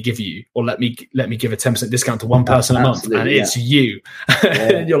recently let me give you, or let me give a 10% discount to one person a month, and it's you.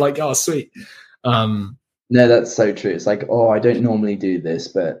 And you're like, oh, sweet. No, that's so true. It's like, oh, I don't normally do this,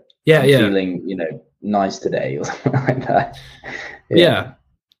 but I'm feeling, you know, nice today or something like that. Yeah.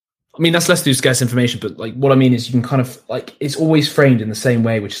 I mean, that's less to do scarce information, but like what I mean is you can kind of like, it's always framed in the same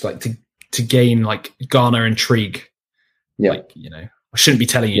way, which is like to gain, like, garner intrigue. Yeah. Like, you know, I shouldn't be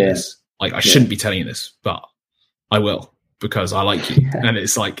telling you this. Like, I shouldn't be telling you this, but I will, because I like you. And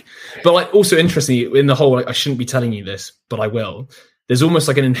it's like, but like also interestingly in the whole, like, I shouldn't be telling you this, but I will. There's almost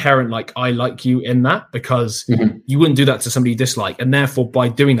like an inherent, like, I like you in that, because you wouldn't do that to somebody you dislike. And therefore by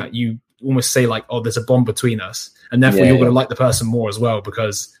doing that, you almost say like, oh, there's a bond between us. And therefore you're going to like the person more as well,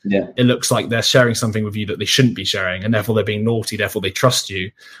 because it looks like they're sharing something with you that they shouldn't be sharing. And therefore they're being naughty. Therefore they trust you.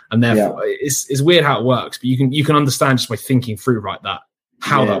 And therefore it's weird how it works, but you can understand just by thinking through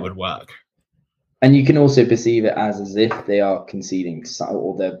how that would work. And you can also perceive it as if they are conceding,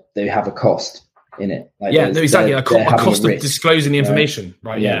 or they have a cost in it. Like exactly. A cost of disclosing the information,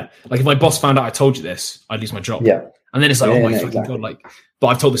 right? Yeah. Like if my boss found out I told you this, I'd lose my job. Yeah. And then it's like, fucking God, like, but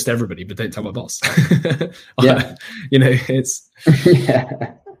I've told this to everybody, but don't tell my boss. You know, it's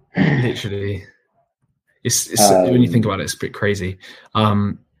literally, it's when you think about it, it's a bit crazy.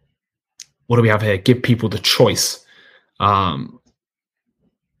 What do we have here? Give people the choice.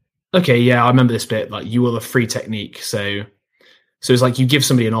 Okay, yeah, I remember this bit. Like, you will a free technique. So it's like you give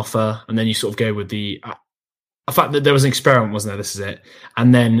somebody an offer, and then you sort of go with the fact that there was an experiment, wasn't there? This is it.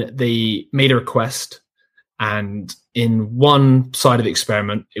 And then they made a request, and in one side of the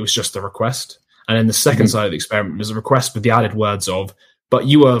experiment, it was just a request. And then the second side of the experiment was a request with the added words of, but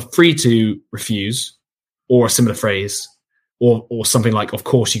you are free to refuse, or a similar phrase, or something like, of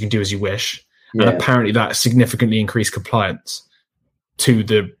course you can do as you wish. And apparently that significantly increased compliance to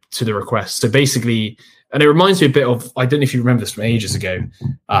the request. So basically, and it reminds me a bit of, I don't know if you remember this from ages ago,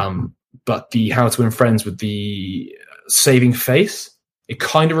 but the How to Win Friends with the saving face. It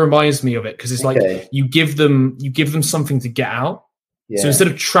kind of reminds me of it, because it's like you give them something to get out. So instead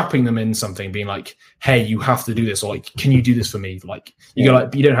of trapping them in something, being like, hey, you have to do this, or like, can you do this for me? Like, you go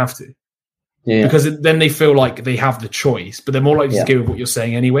like, but you don't have to. Because then they feel like they have the choice, but they're more likely to go with what you're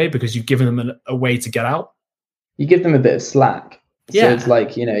saying anyway, because you've given them a way to get out. You give them a bit of slack. So it's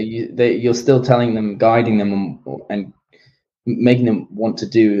like, you know, you're still telling them, guiding them, and making them want to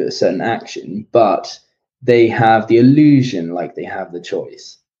do a certain action, but they have the illusion like they have the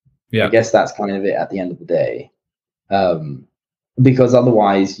choice. I guess that's kind of it at the end of the day. Because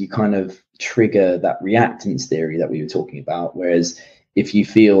otherwise you kind of trigger that reactance theory that we were talking about. Whereas if you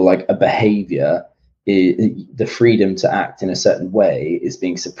feel like a behavior, the freedom to act in a certain way is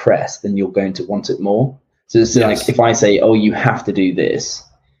being suppressed, then you're going to want it more. So it's like, if I say, oh, you have to do this,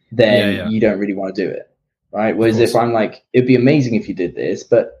 then you don't really want to do it. Right. Whereas if I'm like, it'd be amazing if you did this,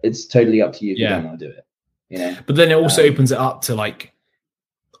 but it's totally up to you if you don't want to do it. You know? But then it also opens it up to, like,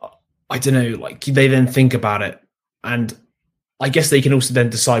 I don't know, like they then think about it, and I guess they can also then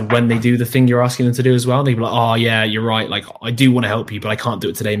decide when they do the thing you're asking them to do as well. They'd be like, oh yeah, you're right. Like, I do want to help you, but I can't do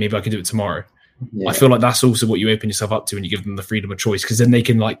it today. Maybe I can do it tomorrow. I feel like that's also what you open yourself up to when you give them the freedom of choice, because then they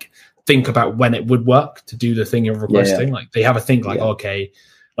can like think about when it would work to do the thing you're requesting. Like they have a think like, okay,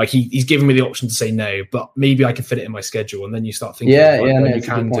 like he's giving me the option to say no, but maybe I can fit it in my schedule. And then you start thinking, you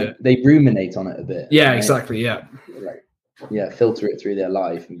can do it. They ruminate on it a bit. Yeah, right? Exactly. Yeah. Like, filter it through their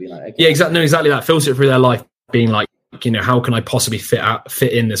life and be like, okay. Yeah, exactly. No, exactly that. Filter it through their life, being like, you know, how can I possibly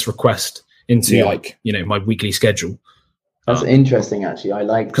fit in this request into like, you know, my weekly schedule? That's interesting, actually. I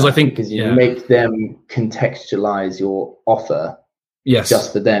like because I think because you make them contextualize your offer,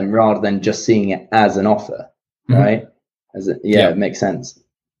 just for them, rather than just seeing it as an offer, right? It makes sense.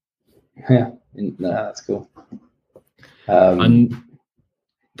 No, that's cool. And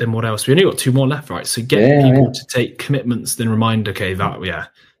then what else? We only got 2 more left, right? So get people to take commitments, then remind, okay, that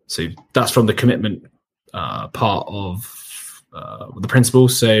So that's from the commitment part of the principle.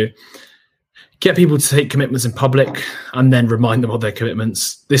 So get people to take commitments in public and then remind them of their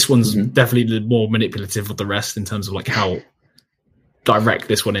commitments. This one's definitely the more manipulative of the rest in terms of like how direct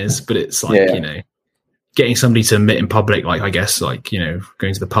this one is, but it's like, you know, getting somebody to admit in public, like, I guess, like, you know,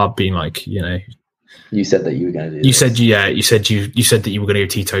 going to the pub, being like, you know, you said that you were going to do you said that you were going to go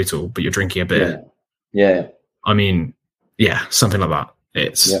teetotal, but you're drinking a beer. I mean, something like that.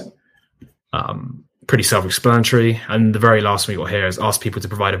 It's pretty self-explanatory. And the very last one we got here is ask people to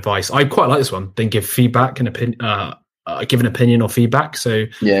provide advice. I quite like this one. Then give feedback and give an opinion or feedback. So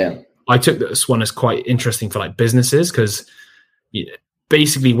I took this one as quite interesting for like businesses, because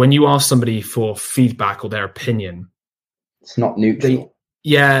basically when you ask somebody for feedback or their opinion, it's not neutral.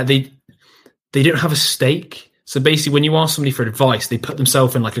 They don't have a stake. So basically, when you ask somebody for advice, they put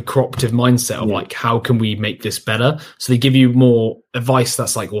themselves in like a cooperative mindset of like, how can we make this better? So they give you more advice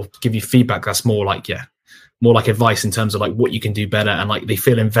that's like, or give you feedback that's more like, more like advice in terms of like what you can do better. And like they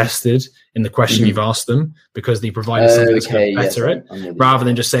feel invested in the question you've asked them because they provide something that's going to better it, rather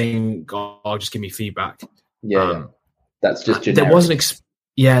than just saying, oh, just give me feedback. That's just generic.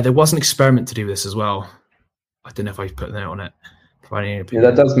 There was an experiment to do this as well. I don't know if I put a note on it.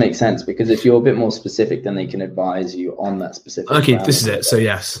 That does make sense, because if you're a bit more specific, then they can advise you on that specific. Okay, this is it. So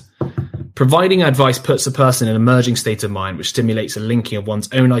yes, providing advice puts a person in an emerging state of mind, which stimulates a linking of one's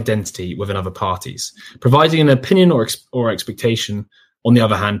own identity with another party's. Providing an opinion or expectation, on the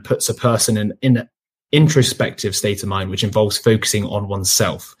other hand, puts a person in an introspective state of mind, which involves focusing on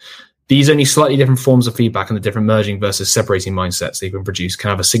oneself. These only slightly different forms of feedback and the different merging versus separating mindsets they can produce can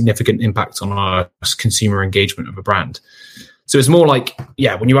have a significant impact on our consumer engagement of a brand. So it's more like,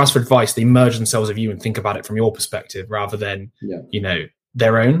 when you ask for advice, they merge themselves with you and think about it from your perspective rather than,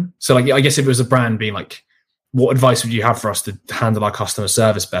 their own. So like, I guess if it was a brand being like, what advice would you have for us to handle our customer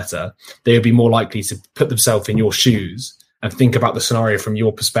service better? They would be more likely to put themselves in your shoes and think about the scenario from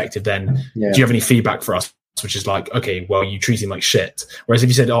your perspective. Then do you have any feedback for us? Which is like, okay, well, you treat him like shit. Whereas if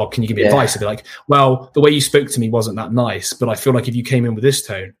you said, oh, can you give me advice? They'd be like, well, the way you spoke to me wasn't that nice, but I feel like if you came in with this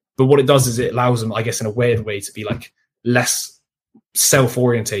tone. But what it does is it allows them, I guess, in a weird way to be like less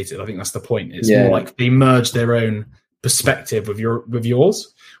self-orientated. I think that's the point. It's more like they merge their own perspective with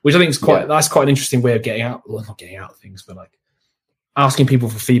yours, which I think is that's quite an interesting way of getting out. Well, not getting out of things, but like asking people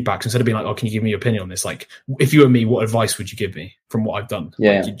for feedback instead of being like, oh, can you give me your opinion on this? Like, if you were me, what advice would you give me from what I've done?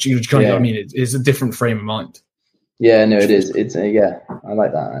 Like, you kind of know what I mean? It's a different frame of mind. Yeah, no, it is. It's I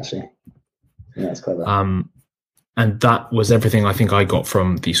like that actually. Yeah, it's clever. And that was everything I think I got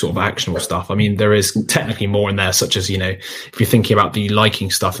from the sort of actionable stuff. I mean, there is technically more in there, such as, if you're thinking about the liking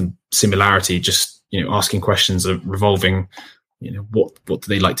stuff and similarity, just, asking questions of revolving, what do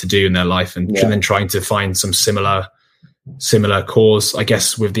they like to do in their life, and then trying to find some similar cause. I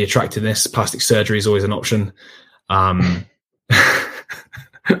guess with the attractiveness, plastic surgery is always an option.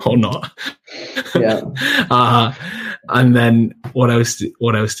 Or not. And then what else do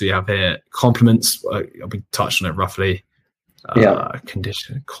we have here? Compliments. We touched on it roughly.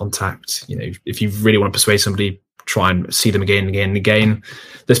 Condition, contact. If you really want to persuade somebody, try and see them again and again and again.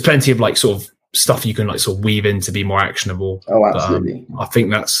 There's plenty of like sort of stuff you can like sort of weave in to be more actionable. Oh, absolutely. But, I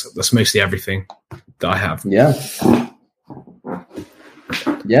think that's mostly everything that I have. Yeah.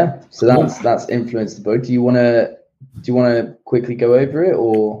 So that's influenced the book. Do you want to quickly go over it,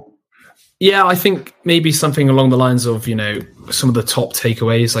 or? Yeah, I think maybe something along the lines of, some of the top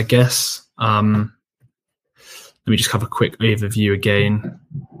takeaways, I guess. Let me just have a quick overview again.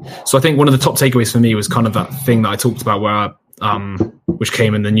 So I think one of the top takeaways for me was kind of that thing that I talked about where, which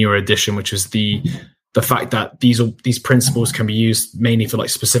came in the newer edition, which was the fact that these principles can be used mainly for like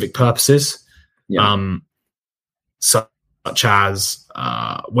specific purposes. Such as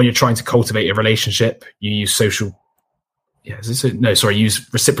when you're trying to cultivate a relationship, you use use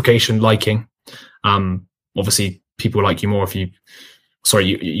reciprocation, liking. Obviously, people like you more if you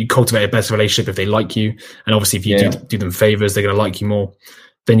cultivate a better relationship if they like you, and obviously if you do them favors, they're going to like you more.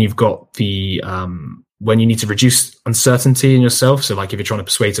 Then you've got the when you need to reduce uncertainty in yourself. So, like if you're trying to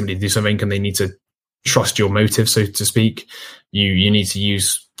persuade somebody to do something and they need to trust your motive, so to speak, you need to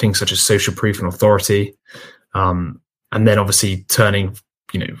use things such as social proof and authority, and then obviously turning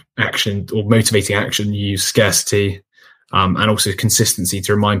action or motivating action. You use scarcity. And also consistency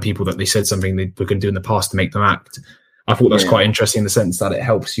to remind people that they said something they were going to do in the past to make them act. I thought that's quite interesting in the sense that it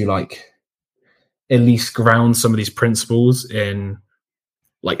helps you like at least ground some of these principles in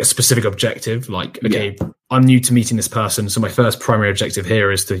like a specific objective. Like, okay, I'm new to meeting this person, so my first primary objective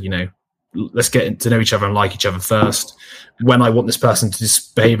here is to, let's get to know each other and like each other first. When I want this person to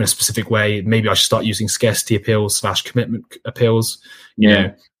just behave in a specific way, maybe I should start using scarcity appeals / commitment appeals.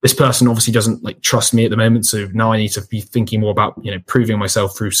 This person obviously doesn't like trust me at the moment, so now I need to be thinking more about proving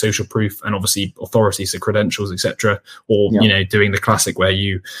myself through social proof and obviously authority, so credentials, etc. Or doing the classic where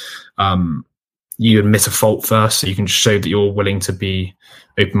you admit a fault first, so you can show that you're willing to be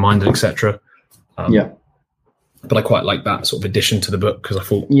open-minded, etc. But I quite like that sort of addition to the book because I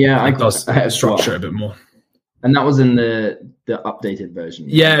thought it does structure it a bit more. And that was in the updated version.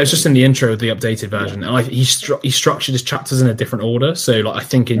 Yeah, it was just in the intro of the updated version. And he structured his chapters in a different order. So like I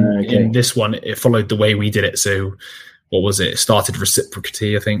think in this one, it followed the way we did it. So what was it? It started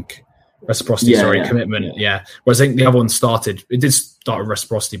reciprocity, I think. Commitment. Yeah. Whereas I think the other one it did start with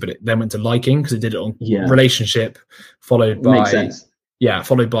reciprocity, but it then went to liking because it did it on relationship, followed by... Makes sense.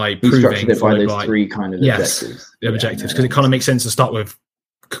 followed by he structured proving, it by followed those by three kind of objectives. Objectives, because it kind of makes sense to start with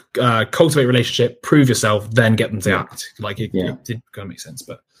cultivate relationship, prove yourself, then get them to act. Like it did kind of make sense,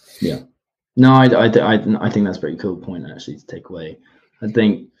 but no, I think that's a pretty cool point actually to take away. I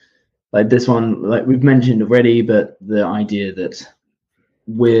think like this one, like we've mentioned already, but the idea that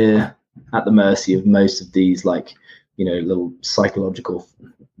we're at the mercy of most of these, like, you know, little psychological,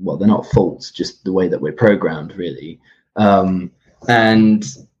 well, they're not faults, just the way that we're programmed, really. And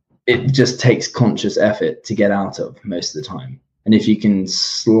it just takes conscious effort to get out of most of the time. And if you can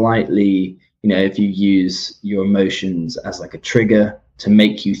slightly, you know, if you use your emotions as like a trigger to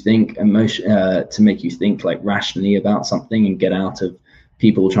make you think like rationally about something and get out of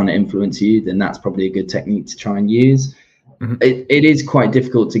people trying to influence you, then that's probably a good technique to try and use. Mm-hmm. It is quite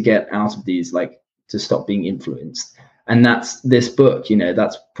difficult to get out of these, like to stop being influenced. And that's this book, you know,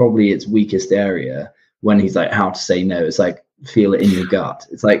 that's probably its weakest area when he's like, how to say no. It's like, feel it in your gut.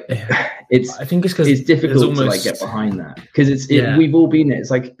 It's like, I think it's because it's difficult to like get behind that, because we've all been it. It's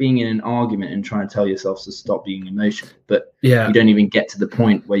like being in an argument and trying to tell yourself to stop being emotional, but you don't even get to the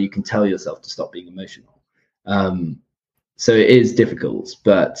point where you can tell yourself to stop being emotional. So it is difficult,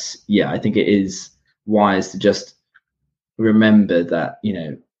 but I think it is wise to just remember that, you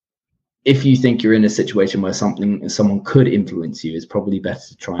know, if you think you're in a situation where someone could influence you, it's probably better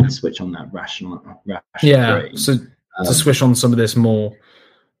to try and switch on that rational brain. So to switch on some of this more,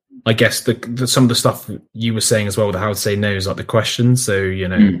 I guess some of the stuff you were saying as well, the how to say no is like the questions. So, you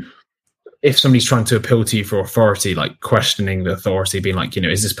know, if somebody's trying to appeal to you for authority, like questioning the authority, being like, you know,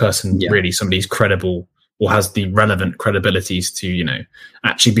 is this person really somebody who's credible or has the relevant credibilities to, you know,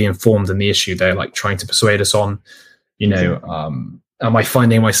 actually be informed in the issue they're like trying to persuade us on, you know, am I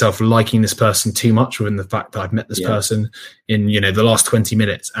finding myself liking this person too much within the fact that I've met this person in, you know, the last 20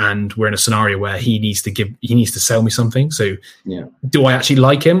 minutes and we're in a scenario where he needs to sell me something. So do I actually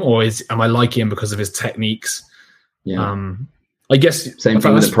like him, or am I liking him because of his techniques? I guess same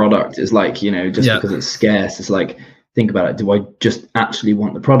thing with the product is like, you know, just because it's scarce, it's like, think about it. Do I just actually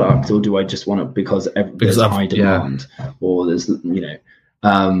want the product, or do I just want it because there's high demand or there's, you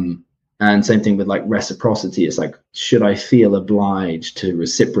know, and same thing with like reciprocity. It's like, should I feel obliged to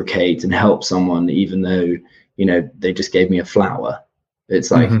reciprocate and help someone even though, you know, they just gave me a flower?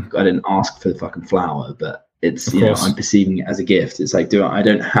 It's like, I didn't ask for the fucking flower, but it's, you know, I'm perceiving it as a gift. It's like, I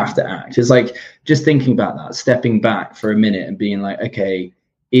don't have to act. It's like just thinking about that, stepping back for a minute and being like, okay,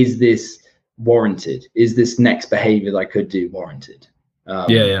 is this warranted? Is this next behavior that I could do warranted? I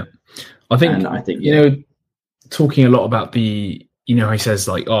think, you know, talking a lot about the, you know, he says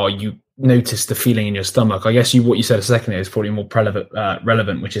like, oh, you notice the feeling in your stomach. I guess what you said a second ago is probably more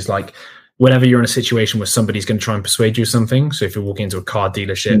relevant, which is like, whenever you're in a situation where somebody's going to try and persuade you of something. So if you're walking into a car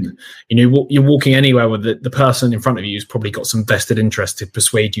dealership, you know, you're walking anywhere where the person in front of you has probably got some vested interest to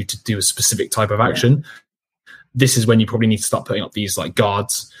persuade you to do a specific type of action. This is when you probably need to start putting up these like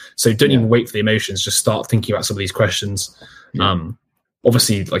guards. So don't even wait for the emotions. Just start thinking about some of these questions.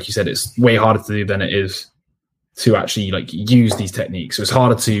 Obviously, like you said, it's way harder to do than it is to actually like use these techniques. So it's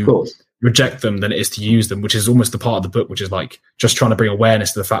harder to reject them than it is to use them, which is almost the part of the book, which is like just trying to bring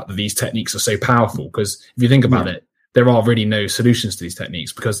awareness to the fact that these techniques are so powerful. Because if you think about it, there are really no solutions to these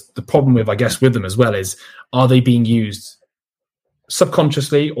techniques, because the problem with them as well is, are they being used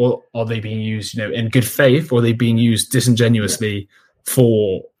subconsciously, or are they being used, you know, in good faith, or are they being used disingenuously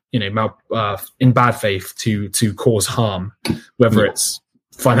for, you know, in bad faith to cause harm, whether it's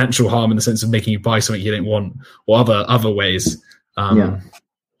financial harm in the sense of making you buy something you don't want, or other ways.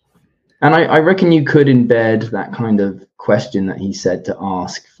 And I reckon you could embed that kind of question that he said to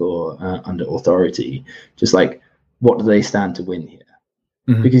ask for under authority, just like, what do they stand to win here?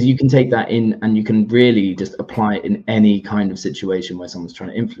 Because you can take that in and you can really just apply it in any kind of situation where someone's trying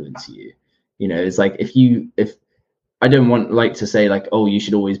to influence you. You know, it's like, if I don't want like to say like, oh, you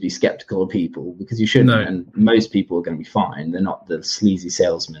should always be skeptical of people, because you shouldn't. No. And most people are going to be fine. They're not the sleazy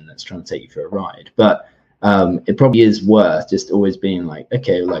salesman that's trying to take you for a ride. But it probably is worth just always being like,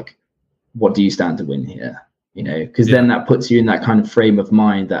 okay, like, what do you stand to win here? You know, because then that puts you in that kind of frame of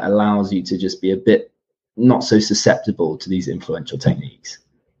mind that allows you to just be a bit not so susceptible to these influential techniques.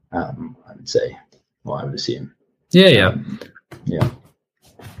 I would say, or I would assume. I'm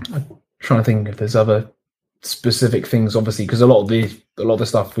trying to think if there's other specific things, obviously, because a lot of the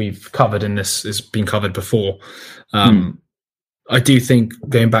stuff we've covered in this has been covered before. I do think,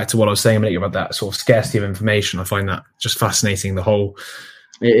 going back to what I was saying a minute about that sort of scarcity of information, I find that just fascinating. The whole,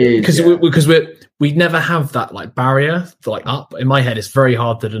 it is, because we never have that like barrier like up. In my head, it's very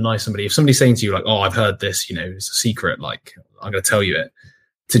hard to deny somebody. If somebody's saying to you like, oh, I've heard this, you know, it's a secret, like I'm going to tell you it,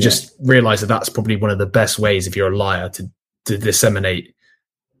 to just realize that that's probably one of the best ways, if you're a liar, to to disseminate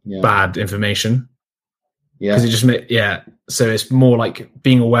bad information. Yeah. Because it just so it's more like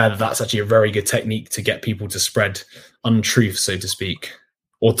being aware that that's actually a very good technique to get people to spread untruth, so to speak,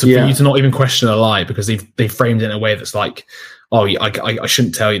 or for you to not even question a lie because they've framed it in a way that's like, oh, I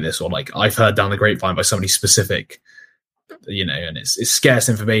shouldn't tell you this, or like I've heard down the grapevine by somebody specific, and it's scarce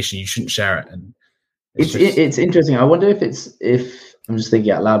information. You shouldn't share it. And it's interesting. I wonder if I'm just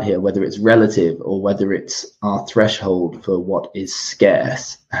thinking out loud here, whether it's relative or whether it's our threshold for what is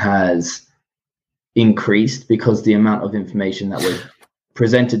scarce has increased because the amount of information that we're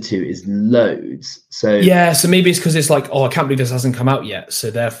presented to is loads. So maybe it's because it's like, oh, I can't believe this hasn't come out yet, so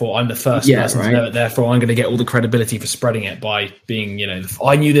therefore I'm the first person to know it, therefore I'm going to get all the credibility for spreading it by being,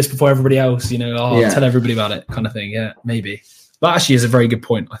 I knew this before everybody else, I'll tell everybody about it kind of thing. Maybe that actually is a very good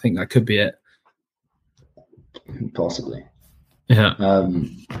point. I think that could be it, possibly.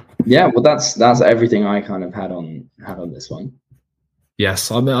 Well, that's everything I kind of had on this one. Yes,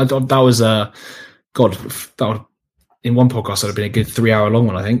 I mean, that was that would, in one podcast, that would have been a good 3 hour long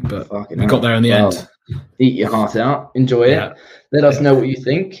one, I think, but we got there in the end. Eat your heart out. Enjoy it. Let us know what you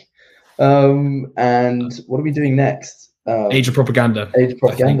think. And what are we doing next? Age of Propaganda. Age of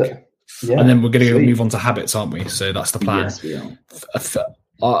Propaganda. Yeah. And then we're going to move on to habits, aren't we? So that's the plan. Yes, we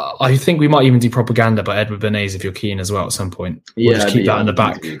are. I think we might even do Propaganda by Edward Bernays if you're keen as well at some point. We'll just keep that in the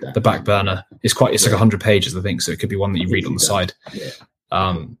back burner. It's like 100 pages, I think, so it could be one that you read on the side.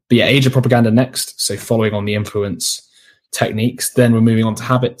 But Age of Propaganda next. So following on the influence techniques, then we're moving on to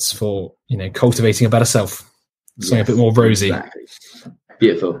habits for cultivating a better self. Something a bit more rosy. Exactly.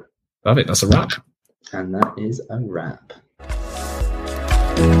 Beautiful. Perfect. That's a wrap. And that is a wrap.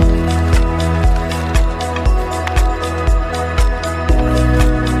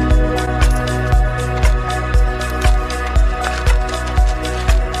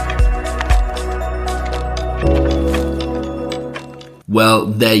 Well,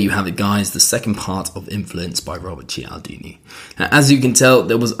 there you have it, guys, the second part of Influence by Robert Cialdini. Now, as you can tell,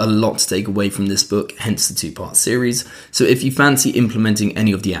 there was a lot to take away from this book, hence the two-part series. So if you fancy implementing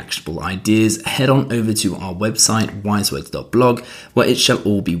any of the actionable ideas, head on over to our website, wisewords.blog, where it shall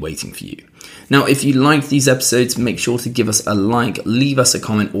all be waiting for you. Now, if you like these episodes, make sure to give us a like, leave us a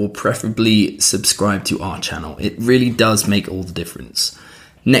comment, or preferably subscribe to our channel. It really does make all the difference.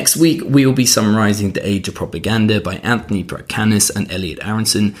 Next week, we will be summarising The Age of Propaganda by Anthony Pracanis and Elliot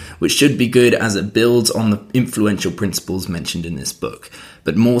Aronson, which should be good as it builds on the influential principles mentioned in this book,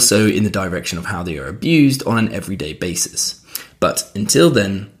 but more so in the direction of how they are abused on an everyday basis. But until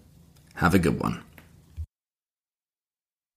then, have a good one.